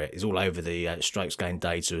over it. He's all over the strokes gained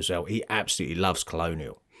data as well. He absolutely loves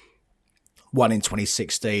Colonial. 1 in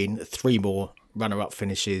 2016, 3 more runner-up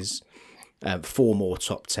finishes, 4 more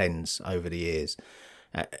top 10s over the years.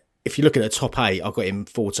 If you look at the top 8, I've got him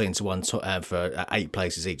 14-1 for 8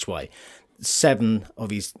 places each way. 7 of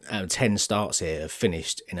his 10 starts here have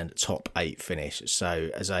finished in a top 8 finish. So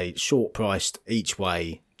as a short-priced each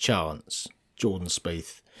way chance, Jordan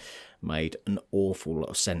Spieth made an awful lot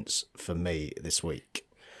of sense for me this week.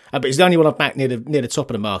 But he's the only one I've backed near the top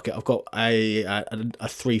of the market. I've got a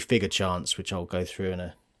 3-figure chance, which I'll go through in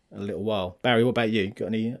a little while. Barry, what about you? Got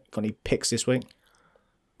any picks this week?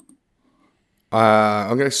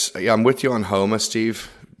 I'm with you on Homer, Steve.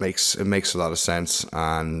 It makes a lot of sense,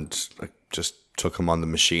 and I just took him on the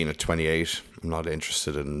machine at 28. I'm not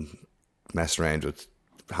interested in messing around with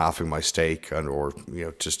halving my stake or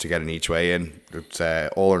just to get an each way in. It's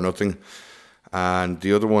all or nothing. And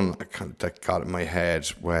the other one that got in my head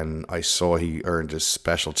when I saw he earned his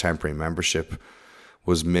special temporary membership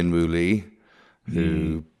was Minwoo Lee,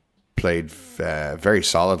 who played very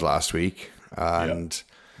solid last week. And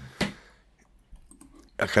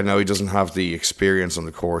I know he doesn't have the experience on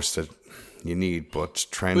the course that you need, but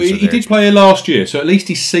trends. He did play here last year, so at least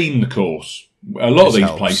he's seen the course. A lot of these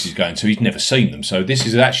places he's going to, he's never seen them. So this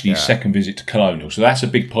is actually his second visit to Colonial. So that's a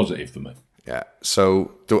big positive for me. Yeah.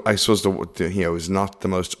 So I suppose he's not the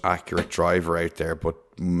most accurate driver out there, but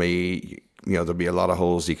there'll be a lot of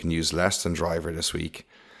holes he can use less than driver this week.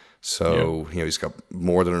 So he's got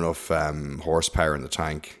more than enough horsepower in the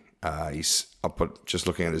tank. Just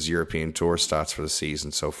looking at his European Tour stats for the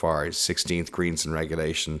season so far, he's 16th greens in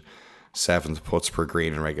regulation, 7th putts per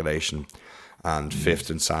green in regulation, and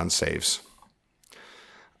 5th in sand saves.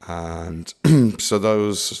 And so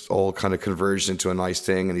those all kind of converged into a nice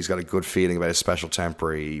thing, and he's got a good feeling about his special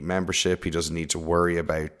temporary membership. He doesn't need to worry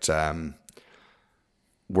about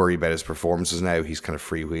his performances now. He's kind of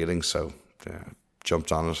freewheeling, so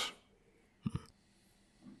jumped on it.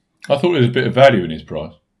 I thought there was a bit of value in his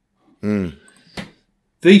price.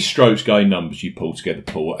 These strokes gain numbers you pull together,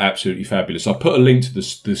 Paul, are absolutely fabulous. I put a link to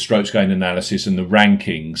the strokes gain analysis and the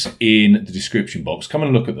rankings in the description box. Come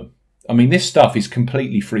and look at them. I mean, this stuff is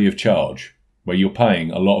completely free of charge, where you're paying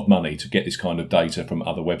a lot of money to get this kind of data from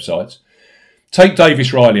other websites. Take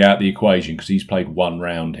Davis Riley out of the equation because he's played 1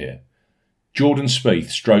 round here. Jordan Spieth,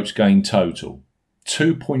 strokes gained total,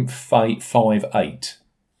 2.58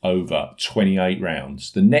 over 28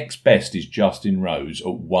 rounds. The next best is Justin Rose at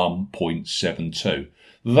 1.72.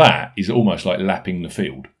 That is almost like lapping the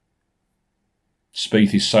field.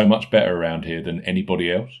 Spieth is so much better around here than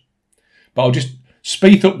anybody else. But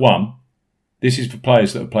Spieth at 1. This is for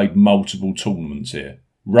players that have played multiple tournaments here.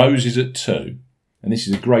 Rose is at 2. And this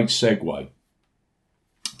is a great segue.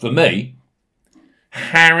 For me,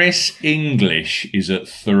 Harris English is at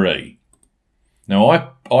 3. Now,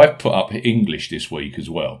 I've put up English this week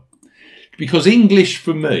as well. Because English,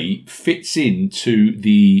 for me, fits into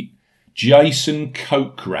the Jason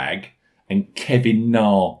Kokrak and Kevin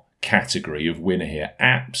Na category of winner here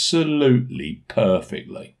absolutely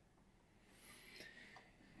perfectly.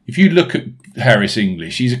 If you look at Harris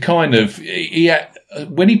English, he's a kind of...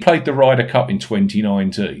 when he played the Ryder Cup in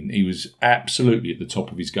 2019, he was absolutely at the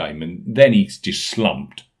top of his game, and then he's just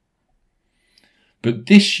slumped. But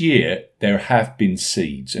this year, there have been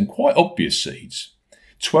seeds, and quite obvious seeds.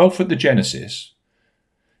 12th at the Genesis.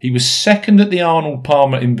 He was 2nd at the Arnold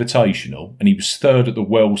Palmer Invitational, and he was 3rd at the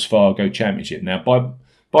Wells Fargo Championship. Now,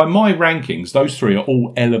 by my rankings, those three are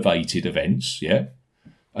all elevated events, yeah?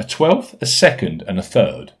 A 12th, a 2nd and a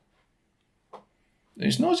 3rd.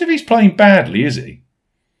 It's not as if he's playing badly, is he?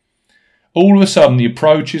 All of a sudden, the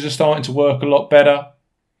approaches are starting to work a lot better.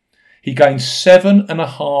 He gained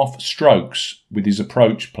 7.5 strokes with his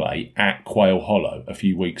approach play at Quail Hollow a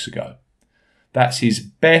few weeks ago. That's his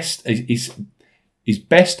best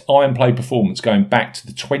iron play performance going back to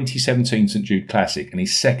the 2017 St Jude Classic and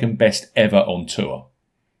his second best ever on tour.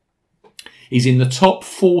 He's in the top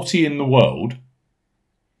 40 in the world.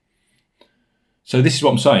 So this is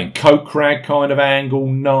what I'm saying. Coke rag kind of angle,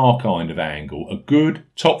 Nar kind of angle. A good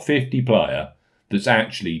top 50 player that's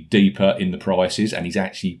actually deeper in the prices and he's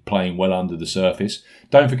actually playing well under the surface.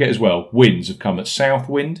 Don't forget as well, wins have come at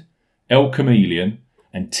Southwind, El Chameleon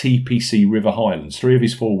and TPC River Highlands. 3 of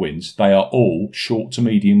his 4 wins, they are all short to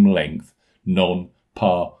medium length,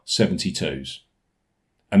 non-par 72s.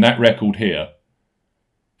 And that record here,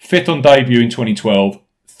 5th on debut in 2012,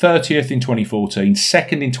 30th in 2014,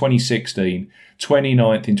 2nd in 2016,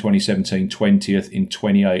 29th in 2017, 20th in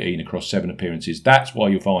 2018 across 7 appearances. That's why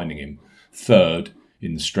you're finding him 3rd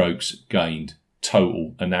in the strokes gained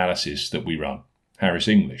total analysis that we run. Harris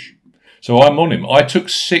English. So I'm on him. I took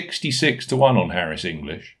 66 to 1 on Harris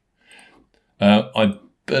English. I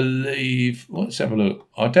believe, let's have a look.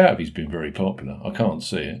 I doubt if he's been very popular. I can't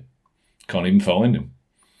see it. Can't even find him.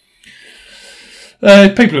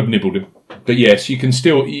 People have nibbled him. But yes, you can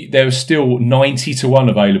still, there's still 90 to 1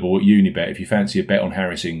 available at Unibet if you fancy a bet on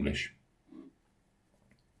Harris English.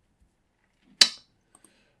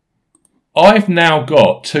 I've now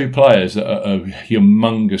got 2 players that are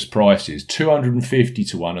humongous prices, 250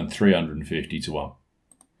 to 1 and 350 to 1.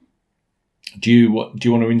 Do you want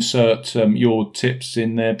to insert your tips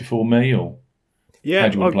in there before me, or yeah? How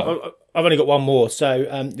do you want to play? I've only got one more.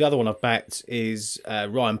 So the other one I've backed is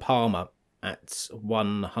Ryan Palmer at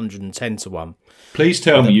 110 to 1. Please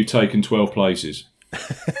tell me you've taken 12 places.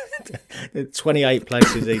 28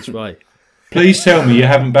 places each way. Please tell me you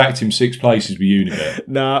haven't backed him 6 places with Unibet.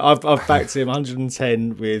 No, I've backed him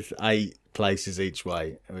 110 with 8 places each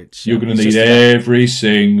way. Which you're going to need every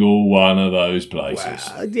single one of those places.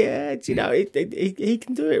 Well, yeah, you know, he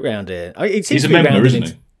can do it round here. He's a member, isn't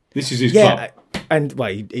he? This is his club. And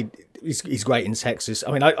well, he's great in Texas.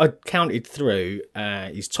 I mean, I counted through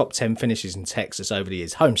his top 10 finishes in Texas over the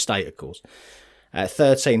years. Home state, of course.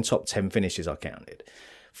 13 top 10 finishes I counted.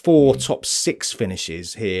 4 top 6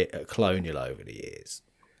 finishes here at Colonial over the years.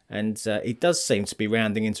 And he does seem to be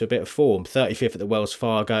rounding into a bit of form. 35th at the Wells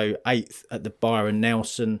Fargo, 8th at the Byron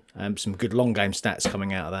Nelson. Some good long game stats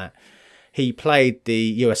coming out of that. He played the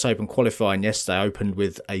US Open qualifying yesterday, opened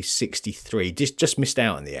with a 63. Just missed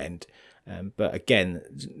out in the end. But again,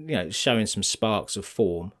 you know, showing some sparks of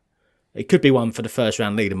form. It could be one for the first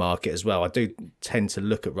round leader market as well. I do tend to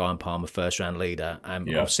look at Ryan Palmer first round leader.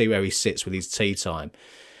 I'll see where he sits with his tee time.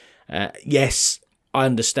 Yes, I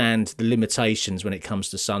understand the limitations when it comes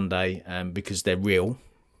to Sunday because they're real.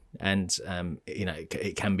 And, you know,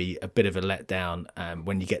 it can be a bit of a letdown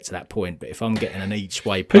when you get to that point. But if I'm getting an each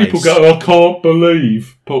way place... People go, I can't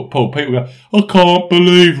believe... Paul, people go, I can't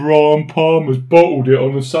believe Ryan Palmer's bottled it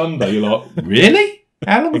on a Sunday. You're like, really?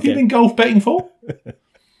 How long have you been golf betting for?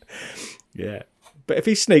 Yeah. But if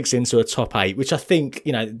he sneaks into a top 8, which I think,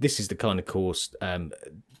 you know, this is the kind of course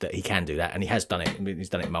that he can do that. And he has done it. I mean, he's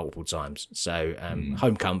done it multiple times. So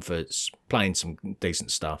home comforts, playing some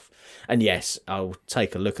decent stuff. And yes, I'll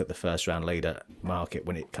take a look at the first round leader market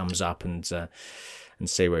when it comes up and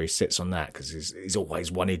see where he sits on that, because he's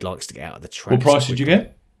always one he likes to get out of the trap. What price did you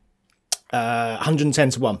get?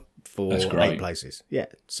 110 to 1 for 8 places. Yeah.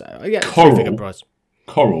 So, yeah, Coral, price.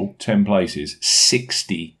 Coral, 10 places,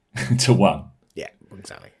 60 to 1. Yeah,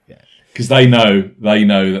 exactly. Yeah. Because they know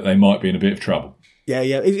that they might be in a bit of trouble. Yeah.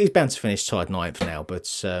 He's bound to finish tied 9th now, but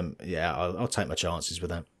yeah, I'll take my chances with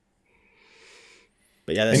that.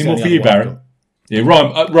 But yeah, that's any more for you, Barry? Yeah,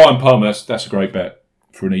 Ryan Palmer. That's a great bet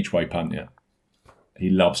for an each way punt. Yeah, he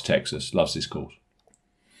loves Texas, loves this course.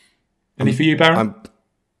 Any for you, Barry? I'm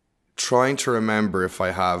trying to remember if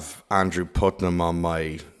I have Andrew Putnam on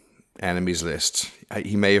my enemies list.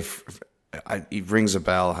 He may have. He rings a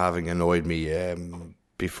bell, having annoyed me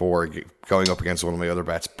before going up against one of my other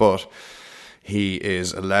bets, but he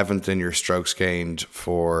is 11th in your strokes gained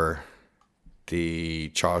for the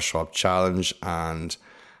Charles Schwab Challenge and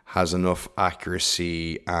has enough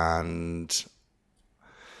accuracy and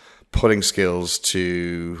putting skills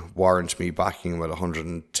to warrant me backing him at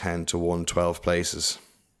 110 to 1, 12 places.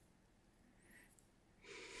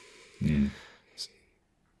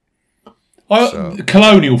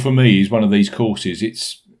 Colonial for me is one of these courses.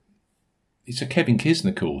 It's it's a Kevin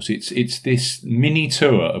Kisner course. It's this mini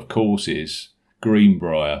tour of courses: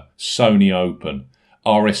 Greenbrier, Sony Open,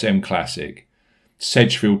 RSM Classic,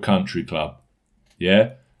 Sedgefield Country Club.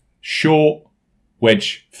 Yeah, short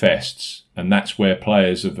wedge fests, and that's where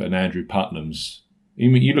players of an Andrew Putnam's.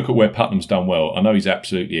 You look at where Putnam's done well. I know he's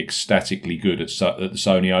absolutely ecstatically good at the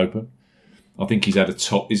Sony Open. I think he's had a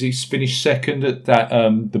top. Is he finished second at that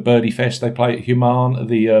the Birdie Fest they play at Human,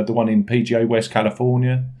 the one in PGA West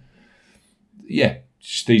California? Yeah,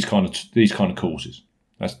 just these kind of courses.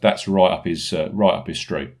 That's right up his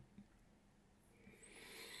street.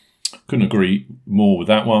 Couldn't agree more with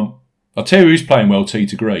that one. I'll tell you who's playing well tee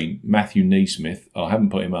to green, Matthew Neesmith. I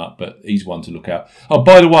haven't put him up, but he's one to look out. Oh,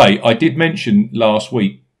 by the way, I did mention last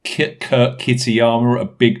week Kurt Kitayama at a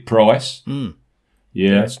big price.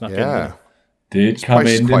 Yeah, did come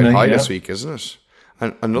in. Quite high yeah. this week, isn't it?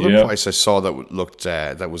 And another price I saw that looked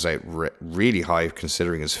that was out really high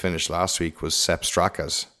considering his finish last week was Sepp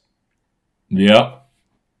Straka's. Yeah.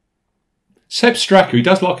 Seb Straka, he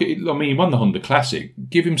does like it. I mean, he won the Honda Classic.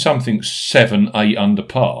 Give him something 7-8 under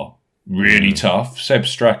par. Really tough. Seb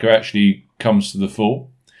Straka actually comes to the fore.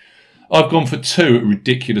 I've gone for 2 at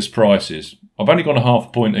ridiculous prices. I've only gone a half a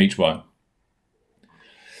point each way.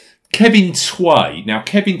 Kevin Tway. Now,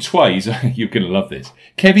 Kevin Tway's, you're going to love this.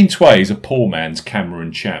 Kevin Tway is a poor man's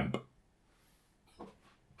Cameron Champ.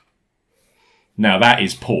 Now, that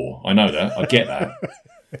is poor. I know that. I get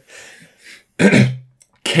that.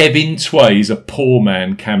 Kevin Tway is a poor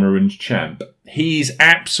man Cameron Champ. He's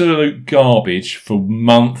absolute garbage for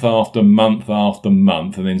month after month after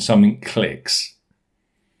month, and then something clicks.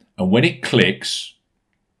 And when it clicks,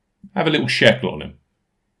 have a little shekel on him.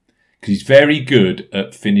 Because he's very good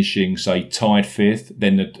at finishing, say, tied 5th,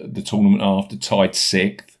 then the tournament after tied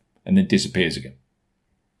 6th, and then disappears again.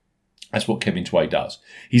 That's what Kevin Tway does.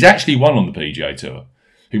 He's actually won on the PGA Tour.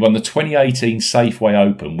 He won the 2018 Safeway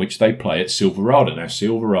Open, which they play at Silverado. Now,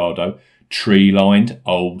 Silverado, tree-lined,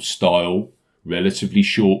 old-style, relatively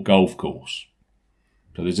short golf course.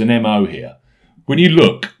 So there's an MO here. When you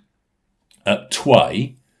look at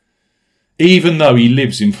Tway, even though he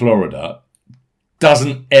lives in Florida,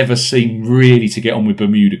 doesn't ever seem really to get on with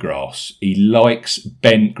Bermuda grass. He likes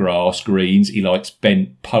bent grass greens. He likes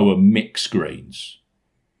bent Poa mix greens.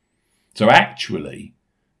 So actually,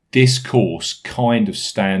 this course kind of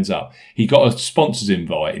stands up. He got a sponsor's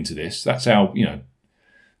invite into this. That's how,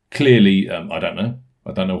 clearly, I don't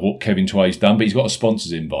know what Kevin Tway's done, but he's got a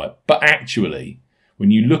sponsor's invite. But actually,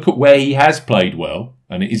 when you look at where he has played well,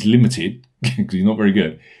 and it is limited, because he's not very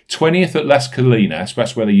good, 20th at Las Colinas,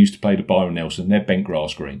 that's where they used to play the Byron Nelson, they're bent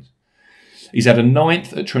grass greens. He's had a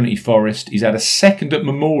 9th at Trinity Forest. He's had a 2nd at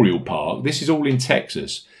Memorial Park. This is all in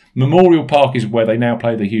Texas. Memorial Park is where they now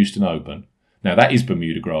play the Houston Open. Now, that is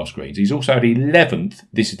Bermuda grass greens. He's also had 11th,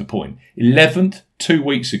 this is the point, 11th 2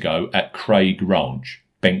 weeks ago at Craig Ranch,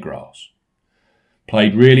 bent grass.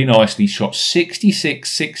 Played really nicely, shot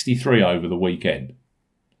 66-63 over the weekend.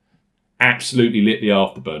 Absolutely lit the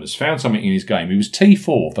afterburners, found something in his game. He was T4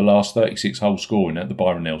 for the last 36 holes scoring at the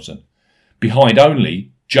Byron Nelson. Behind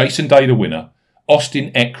only Jason Day, the winner,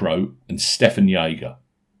 Austin Eckroat and Stefan Jaeger.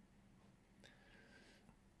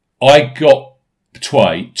 I got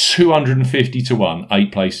Tway 250-1,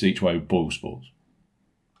 8 places each way with ball sports.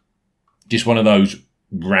 Just one of those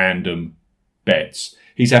random bets.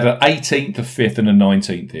 He's had an 18th, a 5th and a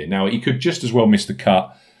 19th here. Now, he could just as well miss the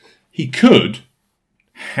cut. He could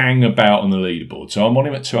hang about on the leaderboard. So I'm on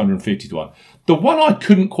him at 250-1. The one I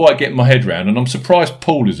couldn't quite get my head around, and I'm surprised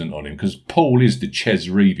Paul isn't on him, because Paul is the Ches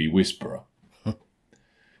Reavie whisperer.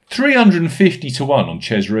 350-1 on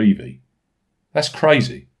Ches Reavie. That's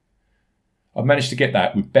crazy. I've managed to get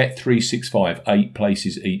that with Bet365, 8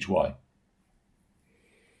 places each way.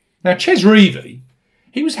 Now, Ches Reavie,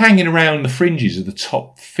 he was hanging around the fringes of the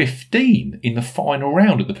top 15 in the final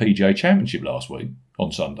round at the PGA Championship last week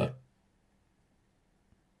on Sunday.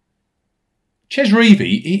 Ches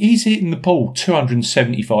Reavie, he's hitting the ball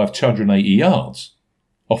 275, 280 yards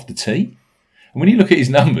off the tee. And when you look at his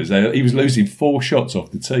numbers, he was losing 4 shots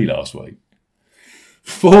off the tee last week.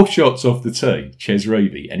 4 shots off the tee, Ches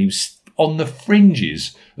Reavie, and he was on the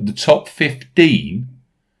fringes of the top 15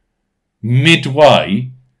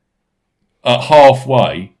 midway at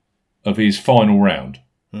halfway of his final round.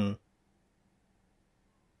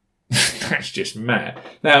 That's just mad.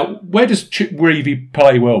 Now, where does Reavie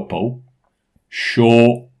play well, Paul?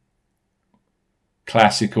 Short,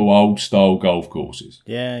 classical, old-style golf courses.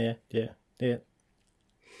 Yeah.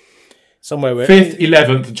 Somewhere where 5th,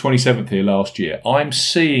 11th and 27th here last year. I'm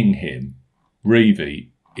seeing him, Reavie,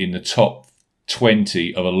 in the top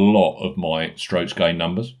 20 of a lot of my strokes gained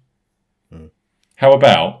numbers. How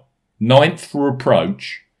about 9th for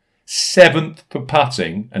approach, 7th for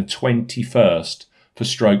putting, and 21st for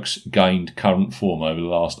strokes gained current form over the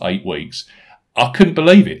last 8 weeks. I couldn't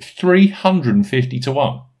believe it. 350 to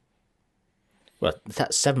 1. Well,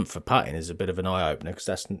 that 7th for putting is a bit of an eye opener because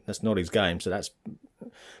that's not his game. So that's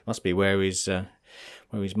must be where he's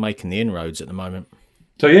making the inroads at the moment.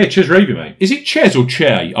 So yeah, Ches Reavie, mate. Is it Ches or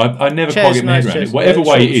Che? I never quite get my head around it. Whatever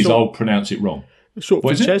way it is, I'll pronounce it wrong. Short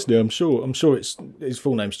for Chesney, I'm sure. I'm sure his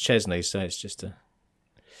full name's Chesney, so it's just a.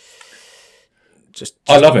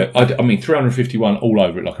 I love it. I mean, 351 all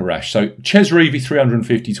over it like a rash. So Ches Reavie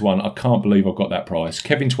 350 to 1. I can't believe I've got that price.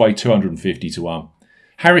 Kevin Tway 250 to 1.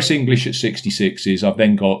 Harris English at 66s. I've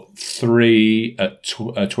then got 3 at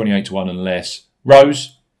 28 to 1 and less.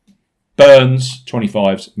 Rose, Burns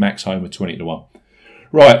 25s, Max Homer 20 to 1.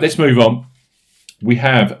 Right, let's move on. We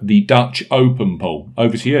have the Dutch Open, Paul.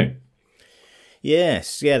 Over to you.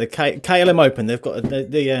 Yes, yeah, the KLM Open. They've got the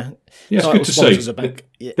yeah, it's title good to sponsors see. are back.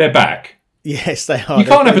 Yeah. They're back. Yes, they are. You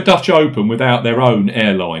can't have a Dutch Open without their own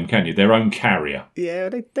airline, can you? Their own carrier. Yeah,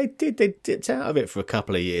 they dipped out of it for a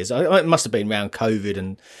couple of years. It must have been around COVID,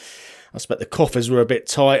 and I expect the coffers were a bit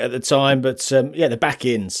tight at the time. But they're back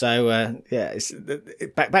in. So it's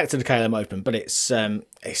back to the KLM Open, but it's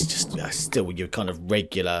just still your kind of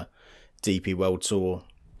regular DP World Tour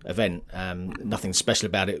event. Nothing special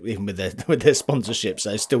about it, even with their sponsorship.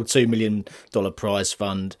 So it's still $2 million prize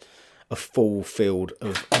fund. A full field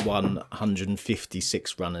of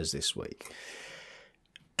 156 runners this week.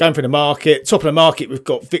 Going for the market, top of the market, we've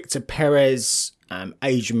got Victor Perez,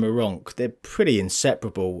 Adrian Meronk. They're pretty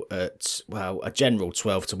inseparable at, a general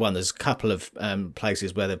 12 to 1. There's a couple of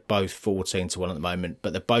places where they're both 14 to 1 at the moment,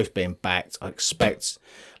 but they're both being backed. I expect,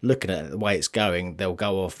 looking at the way it's going, they'll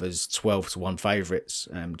go off as 12 to 1 favourites,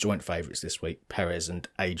 joint favourites this week, Perez and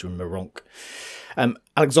Adrian Meronk.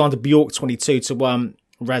 Alexander Bjork, 22 to 1.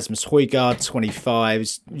 Rasmus Højgaard,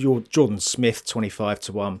 25s. Jordan Smith, 25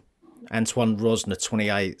 to 1. Antoine Rosner,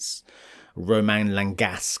 28s. Romain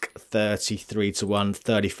Langasque, 33 to 1.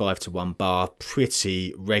 35 to 1 bar.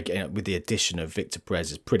 Pretty regular, with the addition of Victor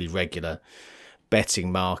Perez, pretty regular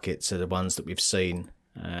betting markets are the ones that we've seen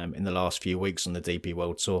in the last few weeks on the DP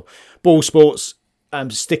World Tour. Ball Sports,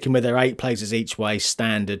 sticking with their 8 places each way,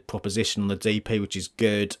 standard proposition on the DP, which is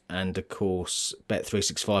good. And of course,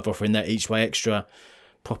 Bet365 offering their each way extra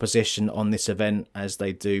proposition on this event, as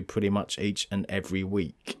they do pretty much each and every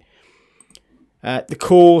week. The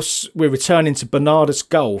course, we're returning to Bernardus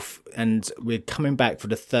Golf, and we're coming back for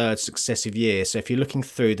the 3rd successive year. So if you're looking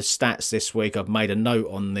through the stats this week, I've made a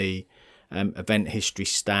note on the event history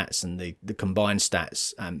stats and the combined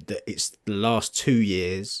stats that it's the last 2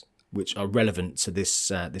 years which are relevant to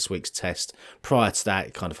this week's test. Prior to that,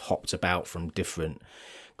 it kind of hopped about from different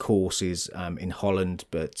courses in Holland,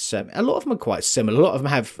 but a lot of them are quite similar. A lot of them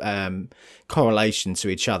have correlation to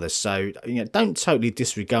each other, so don't totally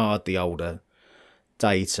disregard the older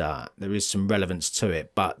data. There is some relevance to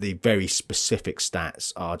it, but the very specific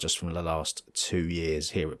stats are just from the last 2 years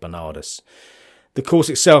here at Bernardus. The course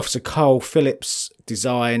itself is a Carl Phillips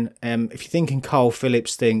design. If you're thinking Carl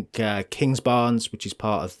Phillips, think Kingsbarns, which is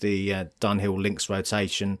part of the Dunhill Links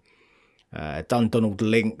rotation. Dundonald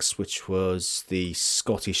Links, which was the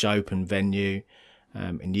Scottish Open venue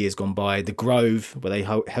in years gone by. The Grove, where they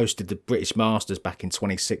hosted the British Masters back in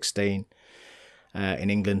 2016 in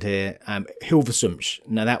England here. Hilversums,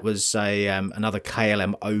 now that was another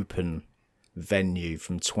KLM Open venue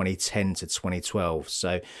from 2010 to 2012.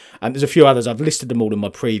 So there's a few others. I've listed them all in my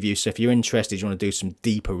preview, so if you're interested, you want to do some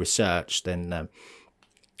deeper research, then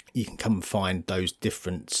you can come and find those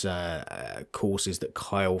different courses that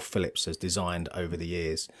Kyle Phillips has designed over the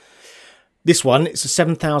years. This one, it's a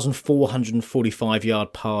 7,445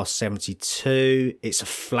 yard par 72. It's a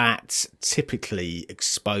flat, typically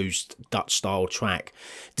exposed Dutch style track.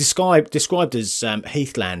 Described as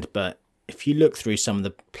heathland, but if you look through some of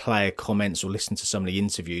the player comments or listen to some of the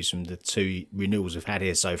interviews from the 2 renewals we've had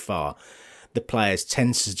here so far, the players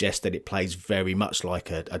tend to suggest that it plays very much like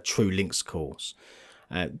a true links course.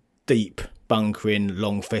 Deep bunkering,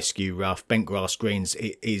 long fescue rough, bent grass greens.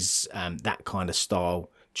 It is that kind of style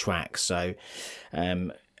track. So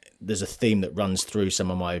there's a theme that runs through some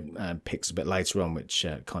of my picks a bit later on, which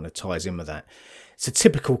kind of ties in with that. It's a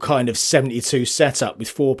typical kind of 72 setup with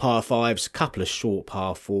 4 par 5s, a couple of short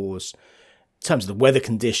par 4s. In terms of the weather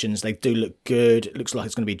conditions, they do look good. It looks like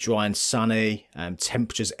it's going to be dry and sunny.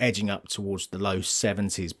 Temperatures edging up towards the low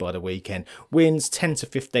 70s by the weekend. Winds 10 to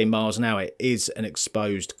 15 miles an hour. It is an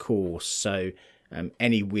exposed course, so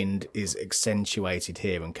any wind is accentuated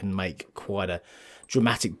here and can make quite a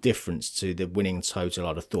dramatic difference to the winning total,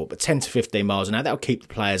 I'd have thought. But 10 to 15 miles an hour, that'll keep the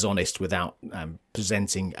players honest without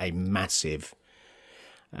presenting a massive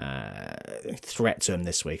threat to them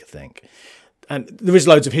this week, I think. There is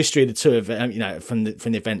loads of history of the two of from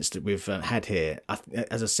the events that we've had here.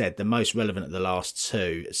 As I said, the most relevant of the last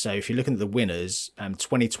two. So if you're looking at the winners,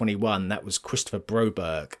 2021, that was Christopher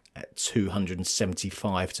Broberg at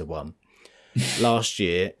 275 to 1. Last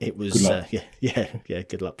year it was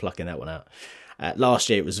good luck plucking that one out. Last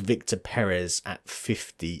year it was Victor Perez at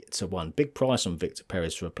 50 to 1. Big price on Victor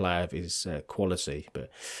Perez for a player of his quality, but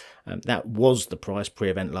that was the price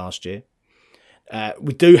pre-event last year.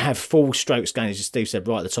 We do have full strokes gain, as Steve said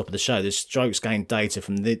right at the top of the show. There's strokes gain data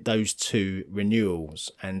from those two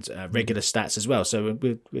renewals and regular stats as well. So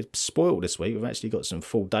we're spoiled this week. We've actually got some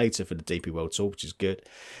full data for the DP World Tour, which is good.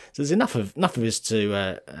 So there's enough of us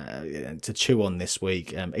to chew on this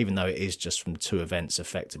week, even though it is just from two events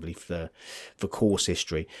effectively for course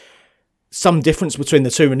history. Some difference between the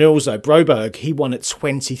two renewals, though. Broberg, he won at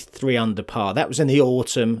 23 under par. That was in the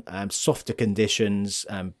autumn, softer conditions,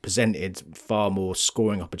 presented far more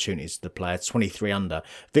scoring opportunities to the player, 23 under.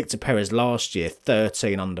 Victor Perez last year,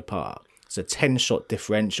 13 under par. So 10-shot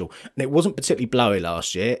differential. And it wasn't particularly blowy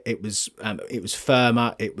last year. It was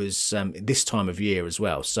firmer. It was this time of year as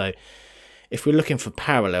well. So if we're looking for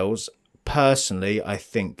parallels, personally, I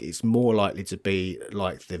think it's more likely to be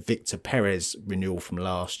like the Victor Perez renewal from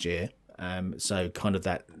last year. So kind of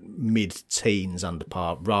that mid-teens under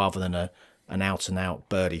par rather than an out-and-out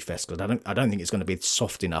birdie fest. Because I don't think it's going to be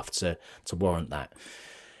soft enough to warrant that.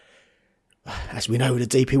 As we know with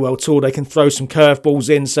the DP World Tour, they can throw some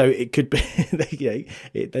curveballs in, so it could be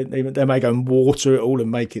they may go and water it all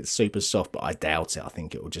and make it super soft, but I doubt it. I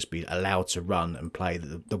think it will just be allowed to run and play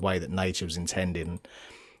the way that nature was intended. And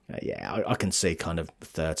I can see kind of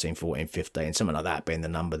 13, 14, 15, something like that being the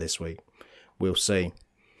number this week. We'll see.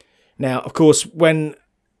 Now, of course, to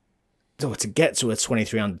get to a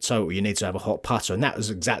 23 under total, you need to have a hot putter, and that was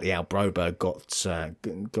exactly how Broberg got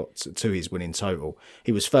to his winning total.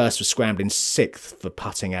 He was first for scrambling, sixth for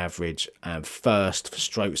putting average, and first for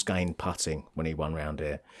strokes gained putting when he won round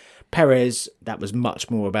here. Perez, that was much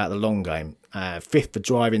more about the long game. Fifth for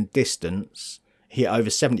driving distance. He hit over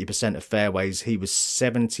 70% of fairways. He was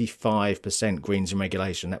 75% greens in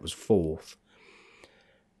regulation. That was fourth.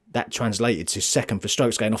 That translated to second for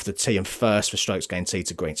strokes gained off the tee and first for strokes gained tee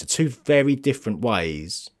to green. So two very different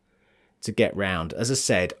ways to get round. As I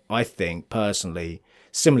said, I think personally,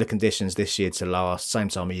 similar conditions this year to last, same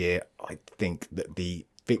time of year, I think that the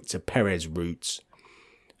Victor Perez route,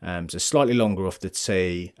 so slightly longer off the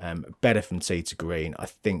tee, better from tee to green, I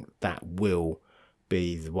think that will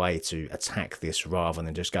be the way to attack this rather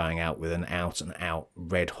than just going out with an out-and-out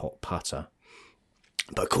red-hot putter.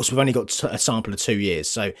 But of course, we've only got a sample of 2 years,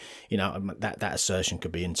 so that assertion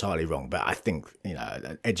could be entirely wrong. But I think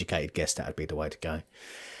an educated guess that would be the way to go.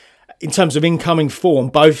 In terms of incoming form,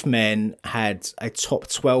 both men had a top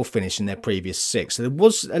 12 finish in their previous 6. So there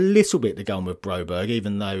was a little bit to go on with Broberg,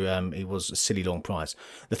 even though he was a silly long price.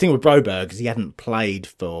 The thing with Broberg is he hadn't played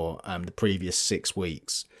for the previous 6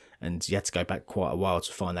 weeks. And you had to go back quite a while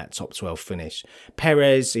to find that top 12 finish.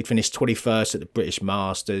 Perez, he'd finished 21st at the British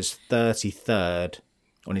Masters, 33rd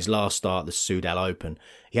on his last start at the Soudal Open.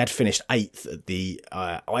 He had finished 8th at the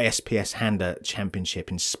ISPS Handa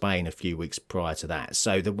Championship in Spain a few weeks prior to that.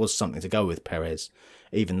 So there was something to go with Perez,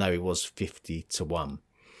 even though he was 50 to 1.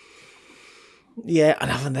 Yeah, and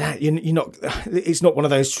other than that, you're not. It's not one of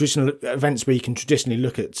those traditional events where you can traditionally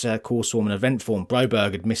look at course form and event form.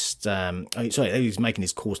 Broberg had missed. He was making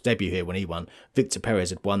his course debut here when he won. Victor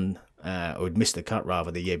Perez had won, or had missed the cut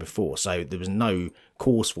rather the year before. So there was no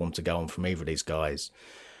course form to go on from either of these guys.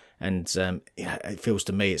 And it feels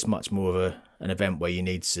to me it's much more of an event where you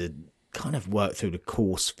need to kind of work through the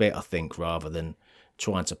course fit, I think, rather than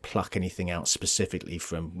trying to pluck anything out specifically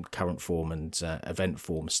from current form and event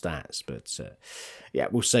form stats. But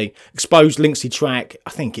we'll see. Exposed Linksy track, I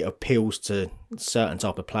think it appeals to a certain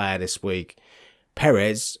type of player this week.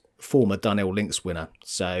 Perez, former Dunhill Links winner.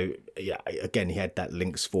 So, again, he had that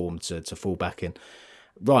Links form to fall back in.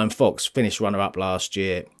 Ryan Fox finished runner-up last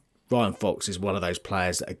year. Ryan Fox is one of those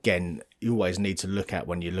players that, again, you always need to look at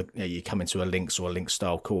when you come into a links or a links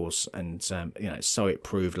style course, and so it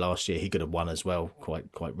proved last year he could have won as well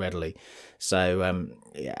quite readily. So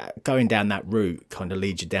going down that route kind of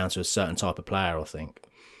leads you down to a certain type of player, I think.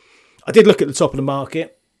 I did look at the top of the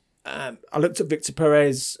market. I looked at Victor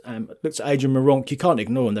Perez, looked at Adrian Meronk. You can't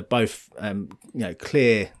ignore them. They're both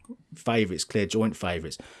clear favourites, clear joint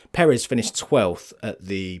favourites. Perez finished 12th at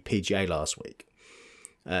the PGA last week.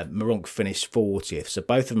 Meronk finished 40th, so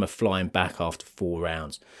both of them are flying back after 4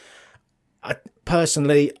 rounds.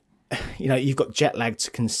 Personally, you've got jet lag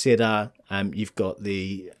to consider. You've got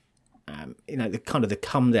the the kind of the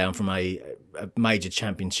come down from a major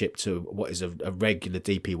championship to what is a regular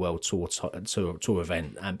DP World Tour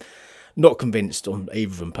event. Not convinced on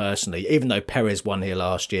either of them personally, even though Perez won here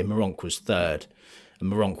last year. Meronk was third,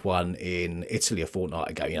 and Meronk won in Italy a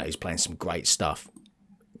fortnight ago. He's playing some great stuff.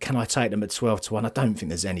 Can I take them at 12-1? I don't think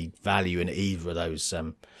there's any value in either of those.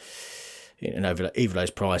 Either of those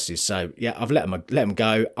prices. So yeah, I've let them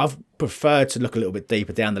go. I've preferred to look a little bit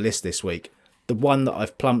deeper down the list this week. The one that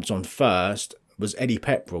I've plumped on first was Eddie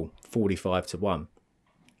Pepperell, 45-1.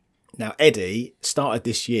 Now Eddie started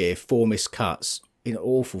this year 4 missed cuts in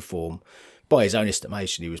awful form. By his own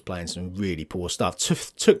estimation, he was playing some really poor stuff.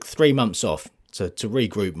 Took 3 months off to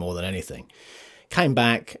regroup more than anything. Came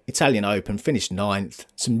back, Italian Open, finished 9th.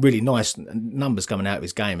 Some really nice numbers coming out of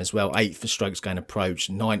his game as well. 8th for strokes gain approach,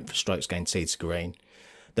 9th for strokes gain tee to green.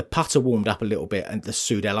 The putter warmed up a little bit at the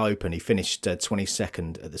Soudal Open. He finished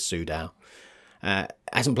 22nd at the Soudal.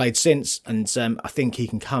 Hasn't played since, and I think he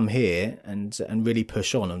can come here and really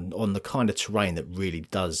push on the kind of terrain that really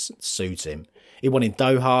does suit him. He won in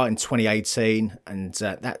Doha in 2018, and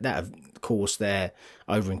that course there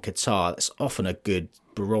over in Qatar, that's often a good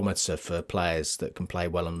barometer for players that can play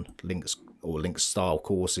well on links or link style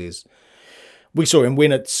courses. We saw him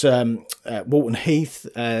win at Walton Heath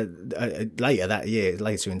later that year,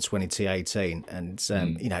 later in 2018, and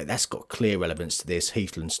that's got clear relevance to this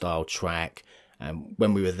Heathland style track.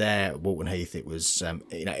 When we were there at Walton Heath, it was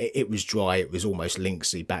it was dry, it was almost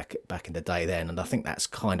linksy back in the day then, and I think that's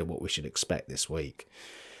kind of what we should expect this week.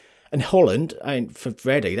 And Holland, for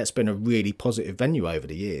Freddie, that's been a really positive venue over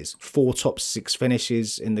the years. 4 top 6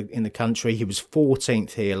 finishes in the country. He was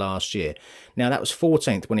 14th here last year. Now that was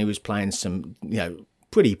 14th when he was playing some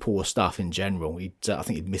pretty poor stuff in general. I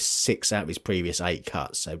think he'd missed 6 out of his previous 8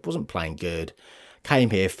 cuts, so he wasn't playing good.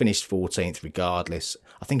 Came here, finished 14th regardless.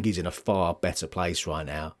 I think he's in a far better place right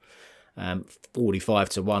now.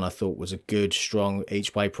 45-1 I thought was a good, strong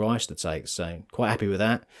each way price to take, so quite happy with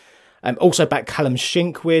that. Also back Callum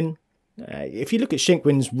Shinkwin. If you look at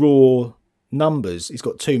Shinkwin's raw numbers, he's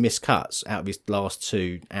got 2 missed cuts out of his last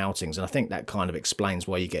 2 outings, and I think that kind of explains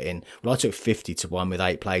why you get in. Well, I took 50-1 with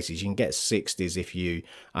 8 places. You can get 60s if you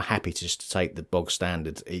are happy to take the bog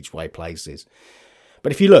standard each way places.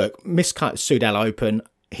 But if you look, missed cut Soudal Open,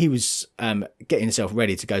 he was getting himself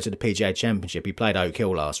ready to go to the PGA Championship. He played Oak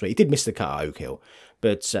Hill last week. He did miss the cut at Oak Hill.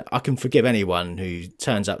 But I can forgive anyone who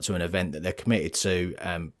turns up to an event that they're committed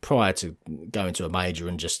to prior to going to a major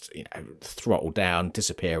and just throttle down,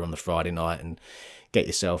 disappear on the Friday night and get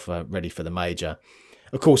yourself ready for the major.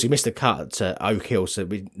 Of course, he missed the cut at Oak Hill, so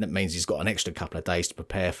that means he's got an extra couple of days to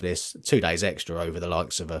prepare for this. 2 days extra over the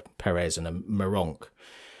likes of a Perez and a Meronk.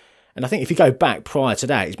 And I think if you go back prior to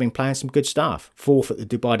that, he's been playing some good stuff. 4th at the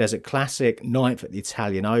Dubai Desert Classic, 9th at the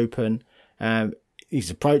Italian Open. His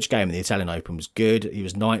approach game in the Italian Open was good. He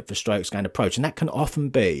was 9th for strokes gained approach. And that can often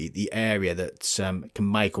be the area that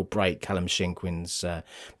can make or break Callum Shinkwin's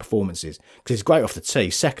performances. Because he's great off the tee.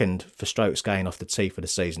 2nd for strokes gained off the tee for the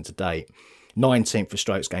season to date. 19th for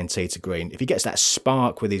strokes gained tee to green. If he gets that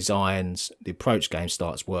spark with his irons, the approach game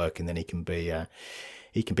starts working, then he can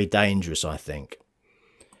be dangerous, I think.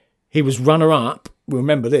 He was runner-up,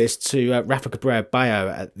 remember this, to Rafa Cabrera Bello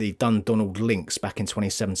at the Dundonald Links back in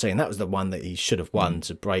 2017. That was the one that he should have won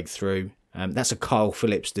to break through. That's a Kyle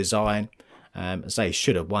Phillips design. I say he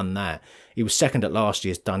should have won that. He was 2nd at last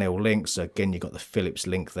year's Dunhill Links. So again, you've got the Phillips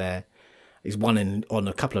link there. He's won on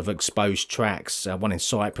a couple of exposed tracks. One in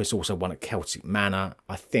Cyprus, also one at Celtic Manor.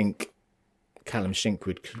 I think Callum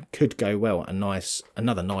Shinkwin could go well.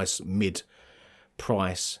 Another nice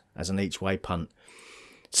mid-price as an each-way punt.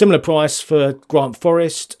 Similar price for Grant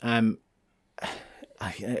Forrest, 60-1.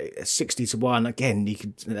 Again,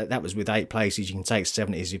 that was with 8 places. You can take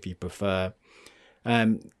 70s if you prefer.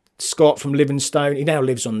 Scott from Livingstone, he now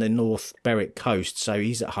lives on the North Berwick coast, so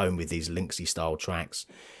he's at home with these linksy style tracks.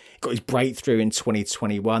 Got his breakthrough in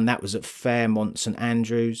 2021. That was at Fairmont St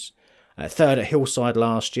Andrews. 3rd at Hillside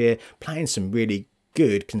last year, playing some really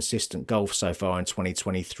good, consistent golf so far in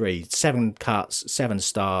 2023. 7 cuts, 7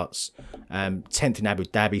 starts, 10th in Abu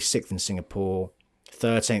Dhabi, 6th in Singapore,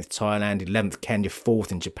 13th Thailand, 11th Kenya,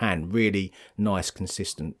 4th in Japan. Really nice,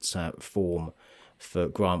 consistent form for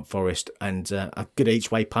Grant Forrest, and a good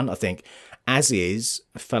each-way punt, I think, as is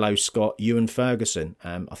fellow Scot Ewan Ferguson.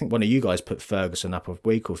 I think one of you guys put Ferguson up a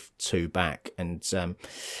week or 2 back, and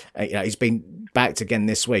he's been backed again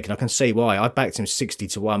this week, and I can see why. I backed him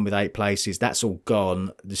 60-1 with 8 places. That's all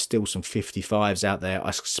gone. There's still some 55s out there.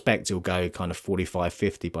 I suspect he'll go kind of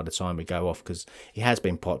 45-50 by the time we go off, because he has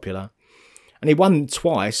been popular. And he won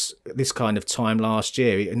twice this kind of time last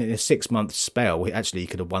year. And in a 6-month spell, he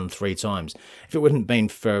could have won 3 times. If it wouldn't have been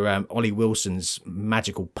for Ollie Wilson's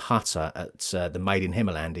magical putter at the Made in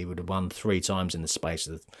Himmerland, he would have won 3 times in the space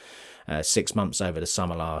of 6 months over the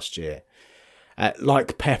summer last year.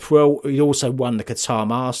 Like Pepperell, he also won the Qatar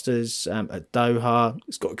Masters at Doha.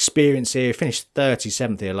 He's got experience here. He finished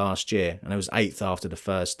 37th here last year, and it was 8th after the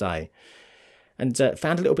first day. And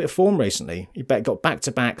found a little bit of form recently. He got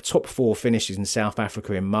back-to-back top 4 finishes in South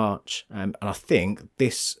Africa in March. And I think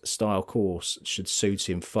this style course should suit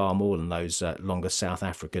him far more than those longer South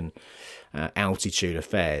African altitude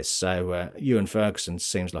affairs. So Ewan Ferguson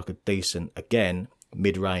seems like a decent, again,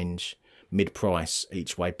 mid-range, mid-price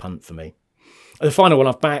each-way punt for me. The final one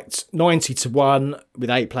I've backed, 90 to 1 with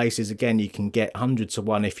 8 places. Again, you can get 100 to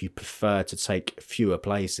 1 if you prefer to take fewer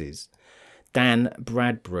places. Daniel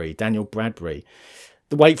Bradbury,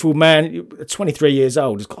 the Wakefield man, 23 years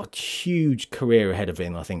old, has got a huge career ahead of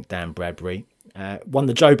him, I think, Dan Bradbury. Won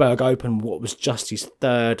the Joburg Open, what was just his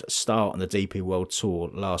 3rd start on the DP World Tour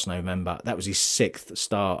last November. That was his 6th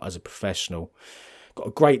start as a professional. Got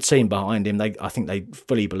a great team behind him. I think they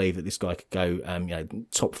fully believe that this guy could go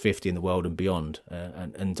top 50 in the world and beyond.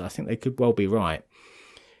 And I think they could well be right.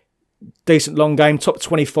 Decent long game, top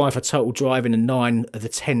 25 for total driving and 9 of the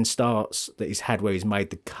 10 starts that he's had where he's made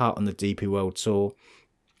the cut on the DP World Tour.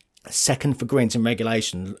 2nd for greens in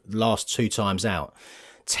regulation, last 2 times out.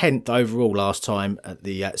 10th overall last time at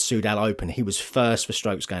the Soudal Open. He was 1st for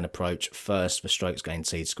strokes gained approach, 1st for strokes gained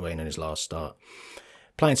tee to green in his last start.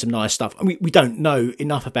 Playing some nice stuff. I mean, we don't know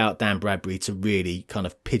enough about Dan Bradbury to really kind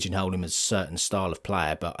of pigeonhole him as a certain style of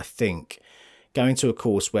player, but I think going to a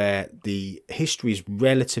course where the history is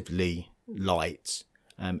relatively light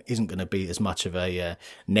isn't going to be as much of a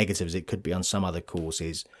negative as it could be on some other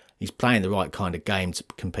courses. He's playing the right kind of game to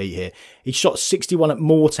compete here. He shot 61 at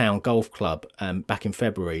Moortown Golf Club back in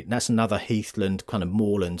February. And that's another Heathland kind of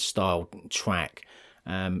moorland style track.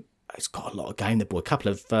 He's got a lot of game, the boy. A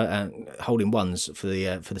couple of hole-in-ones for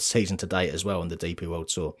the season to date as well on the DP World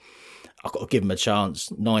Tour. I've got to give him a chance.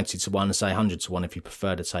 90 to 1, say 100 to 1 if you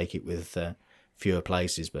prefer to take it with fewer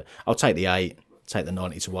places. But I'll take the 8, take the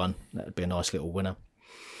 90 to 1. That would be a nice little winner.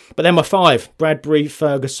 But then my 5, Bradbury,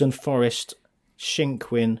 Ferguson, Forrest,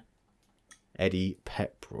 Shinkwin, Eddie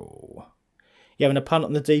Pepperell. You having a punt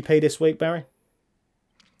on the DP this week, Barry?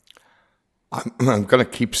 I'm going to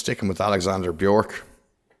keep sticking with Alexander Bjork.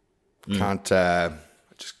 Can't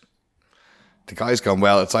just the guy's gone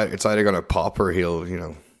well. It's either going to pop or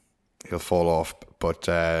he'll fall off. But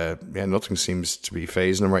nothing seems to be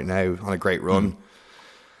phasing him right now. On a great run,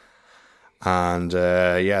 and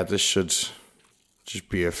this should just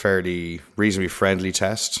be a fairly reasonably friendly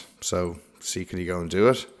test. So see, can he go and do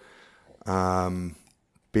it?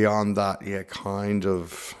 Beyond that, kind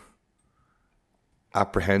of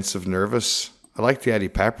apprehensive, nervous. I like the Eddie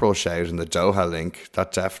Pepperell shout in the Doha link.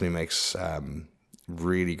 That definitely makes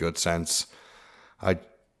really good sense. I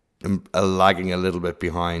am lagging a little bit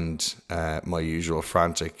behind my usual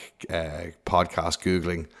frantic podcast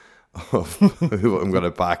Googling of who I'm going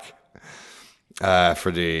to back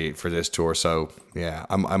for this tour. So yeah,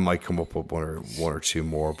 I might come up with one or two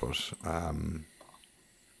more, but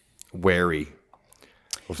wary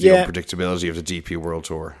of the unpredictability of the DP World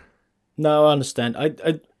Tour. No, I understand.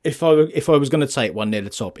 If I was going to take one near the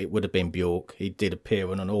top, it would have been Bjork. He did appear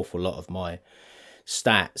on an awful lot of my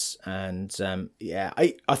stats, and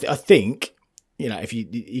I think if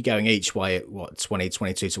you're going each way at 20,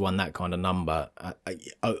 22 to 1, that kind of number,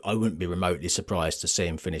 I wouldn't be remotely surprised to see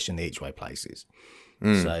him finish in the each way places.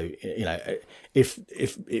 So if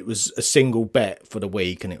it was a single bet for the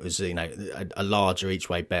week and it was a larger each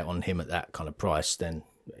way bet on him at that kind of price, then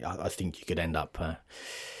I think you could end up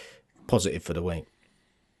positive for the week.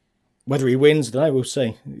 Whether he wins, I don't know. We'll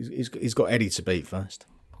see. He's got Eddie to beat first.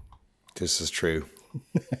 This is true.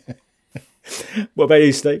 What about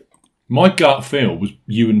you, Steve? My gut feel was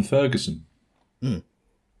Ewan Ferguson.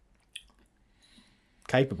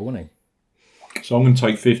 Capable, isn't he? So I'm going to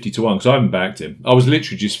take 50 to 1 because I haven't backed him. I was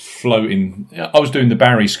literally just floating. I was doing the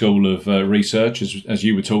Barry School of research as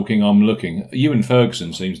you were talking. I'm looking. Ewan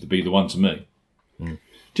Ferguson seems to be the one to me.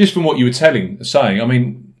 Just from what you were saying, I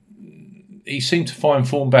mean, he seemed to find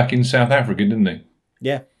form back in South Africa, didn't he?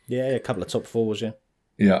 Yeah, a couple of top fours, yeah.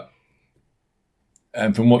 Yeah.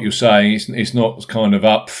 And from what you're saying, it's not kind of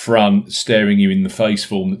up front, staring you in the face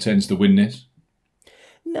form that tends to win this.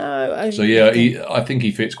 No. I think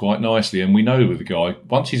he fits quite nicely. And we know with the guy,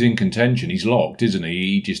 once he's in contention, he's locked, isn't he?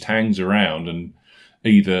 He just hangs around and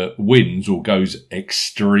either wins or goes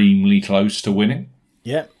extremely close to winning.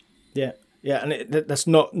 Yeah. Yeah, and that's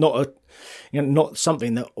not not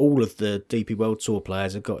something that all of the DP World Tour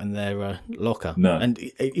players have got in their locker. No. And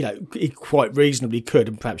he quite reasonably could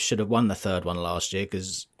and perhaps should have won the third one last year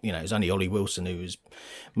because it was only Ollie Wilson who was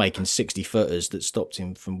making 60-footers that stopped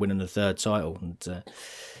him from winning the third title. And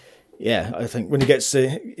I think when he gets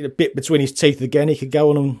a bit between his teeth again, he could go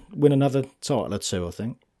on and win another title or two. I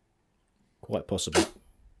think quite possible.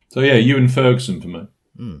 So you and Ferguson for me.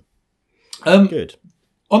 Good.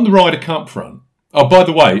 On the Ryder Cup front. Oh, by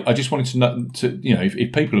the way, I just wanted to know,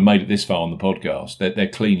 if people have made it this far on the podcast, they're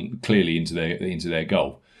clearly into their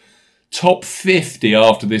golf. Top 50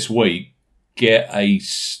 after this week get a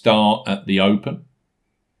start at the Open.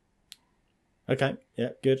 Okay, yeah,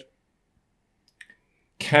 good.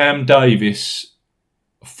 Cam Davis,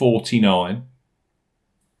 49.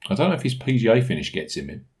 I don't know if his PGA finish gets him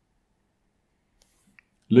in.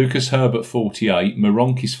 Lucas Herbert, 48.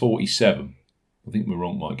 Moronk is 47. I think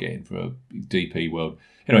Moronk might get in for a DP World.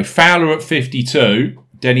 Anyway, Fowler at 52.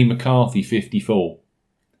 Denny McCarthy, 54.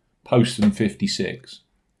 Poston, 56.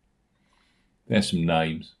 There's some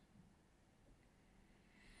names.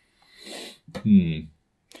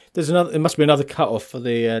 There must be another cut-off for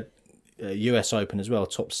the US Open as well.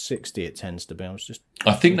 Top 60 it tends to be.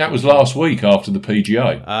 I think that was last week after the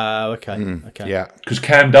PGA. Okay. Okay. Yeah. Because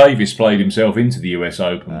Cam Davis played himself into the US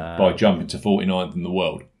Open by jumping to 49th in the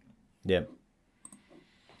world. Yeah.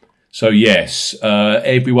 So yes,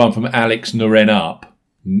 everyone from Alex Noren up,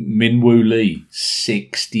 Minwoo Lee,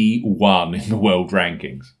 61 in the world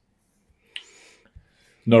rankings.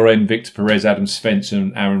 Noren, Victor Perez, Adam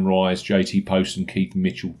Svensson, Aaron Rise, JT Poston, Keith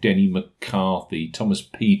Mitchell, Denny McCarthy, Thomas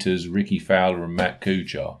Peters, Ricky Fowler and Matt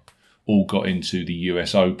Kuchar all got into the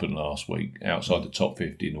US Open last week outside the top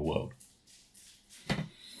 50 in the world.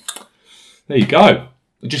 There you go.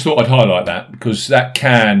 I just thought I'd highlight that because that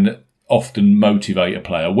can often motivate a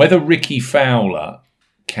player. Whether Ricky Fowler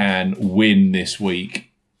can win this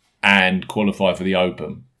week and qualify for the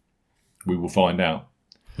Open, we will find out.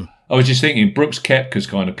 I was just thinking, Brooks Koepka's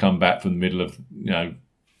kind of come back from the middle of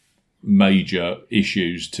major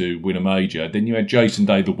issues to win a major. Then you had Jason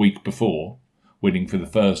Day the week before winning for the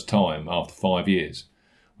first time after 5 years.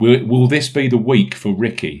 Will this be the week for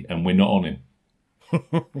Ricky and we're not on him?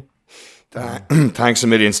 Thanks a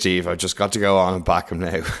million, Steve. I've just got to go on and back him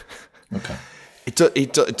now. Okay.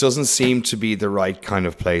 It doesn't seem to be the right kind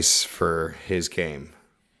of place for his game.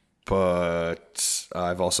 But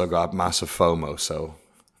I've also got massive FOMO, so...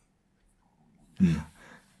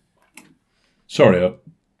 Sorry, I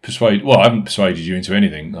haven't persuaded you into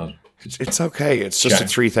anything. It's okay. It's just a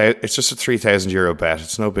 €3,000 bet.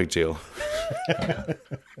 It's no big deal.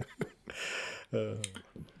 Well,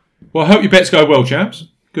 I hope your bets go well, chaps.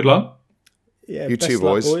 Good luck. Yeah, you best too,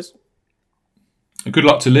 luck, boys. Good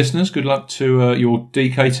luck to listeners. Good luck to your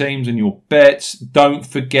DK teams and your bets. Don't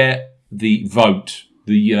forget the vote.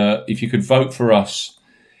 If you could vote for us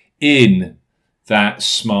in that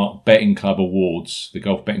Smart Betting Club Awards, the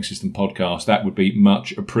Golf Betting System podcast, that would be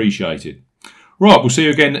much appreciated. Right, we'll see you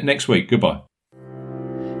again next week. Goodbye.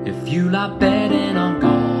 If you like betting on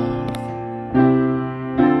golf,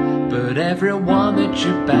 but everyone that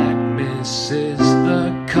you back misses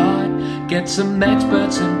the cut, get some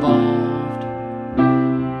experts involved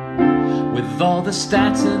with all the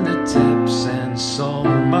stats and the tips and so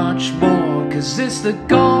much more, 'cause it's the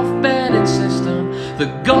Golf Betting System, the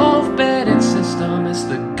Golf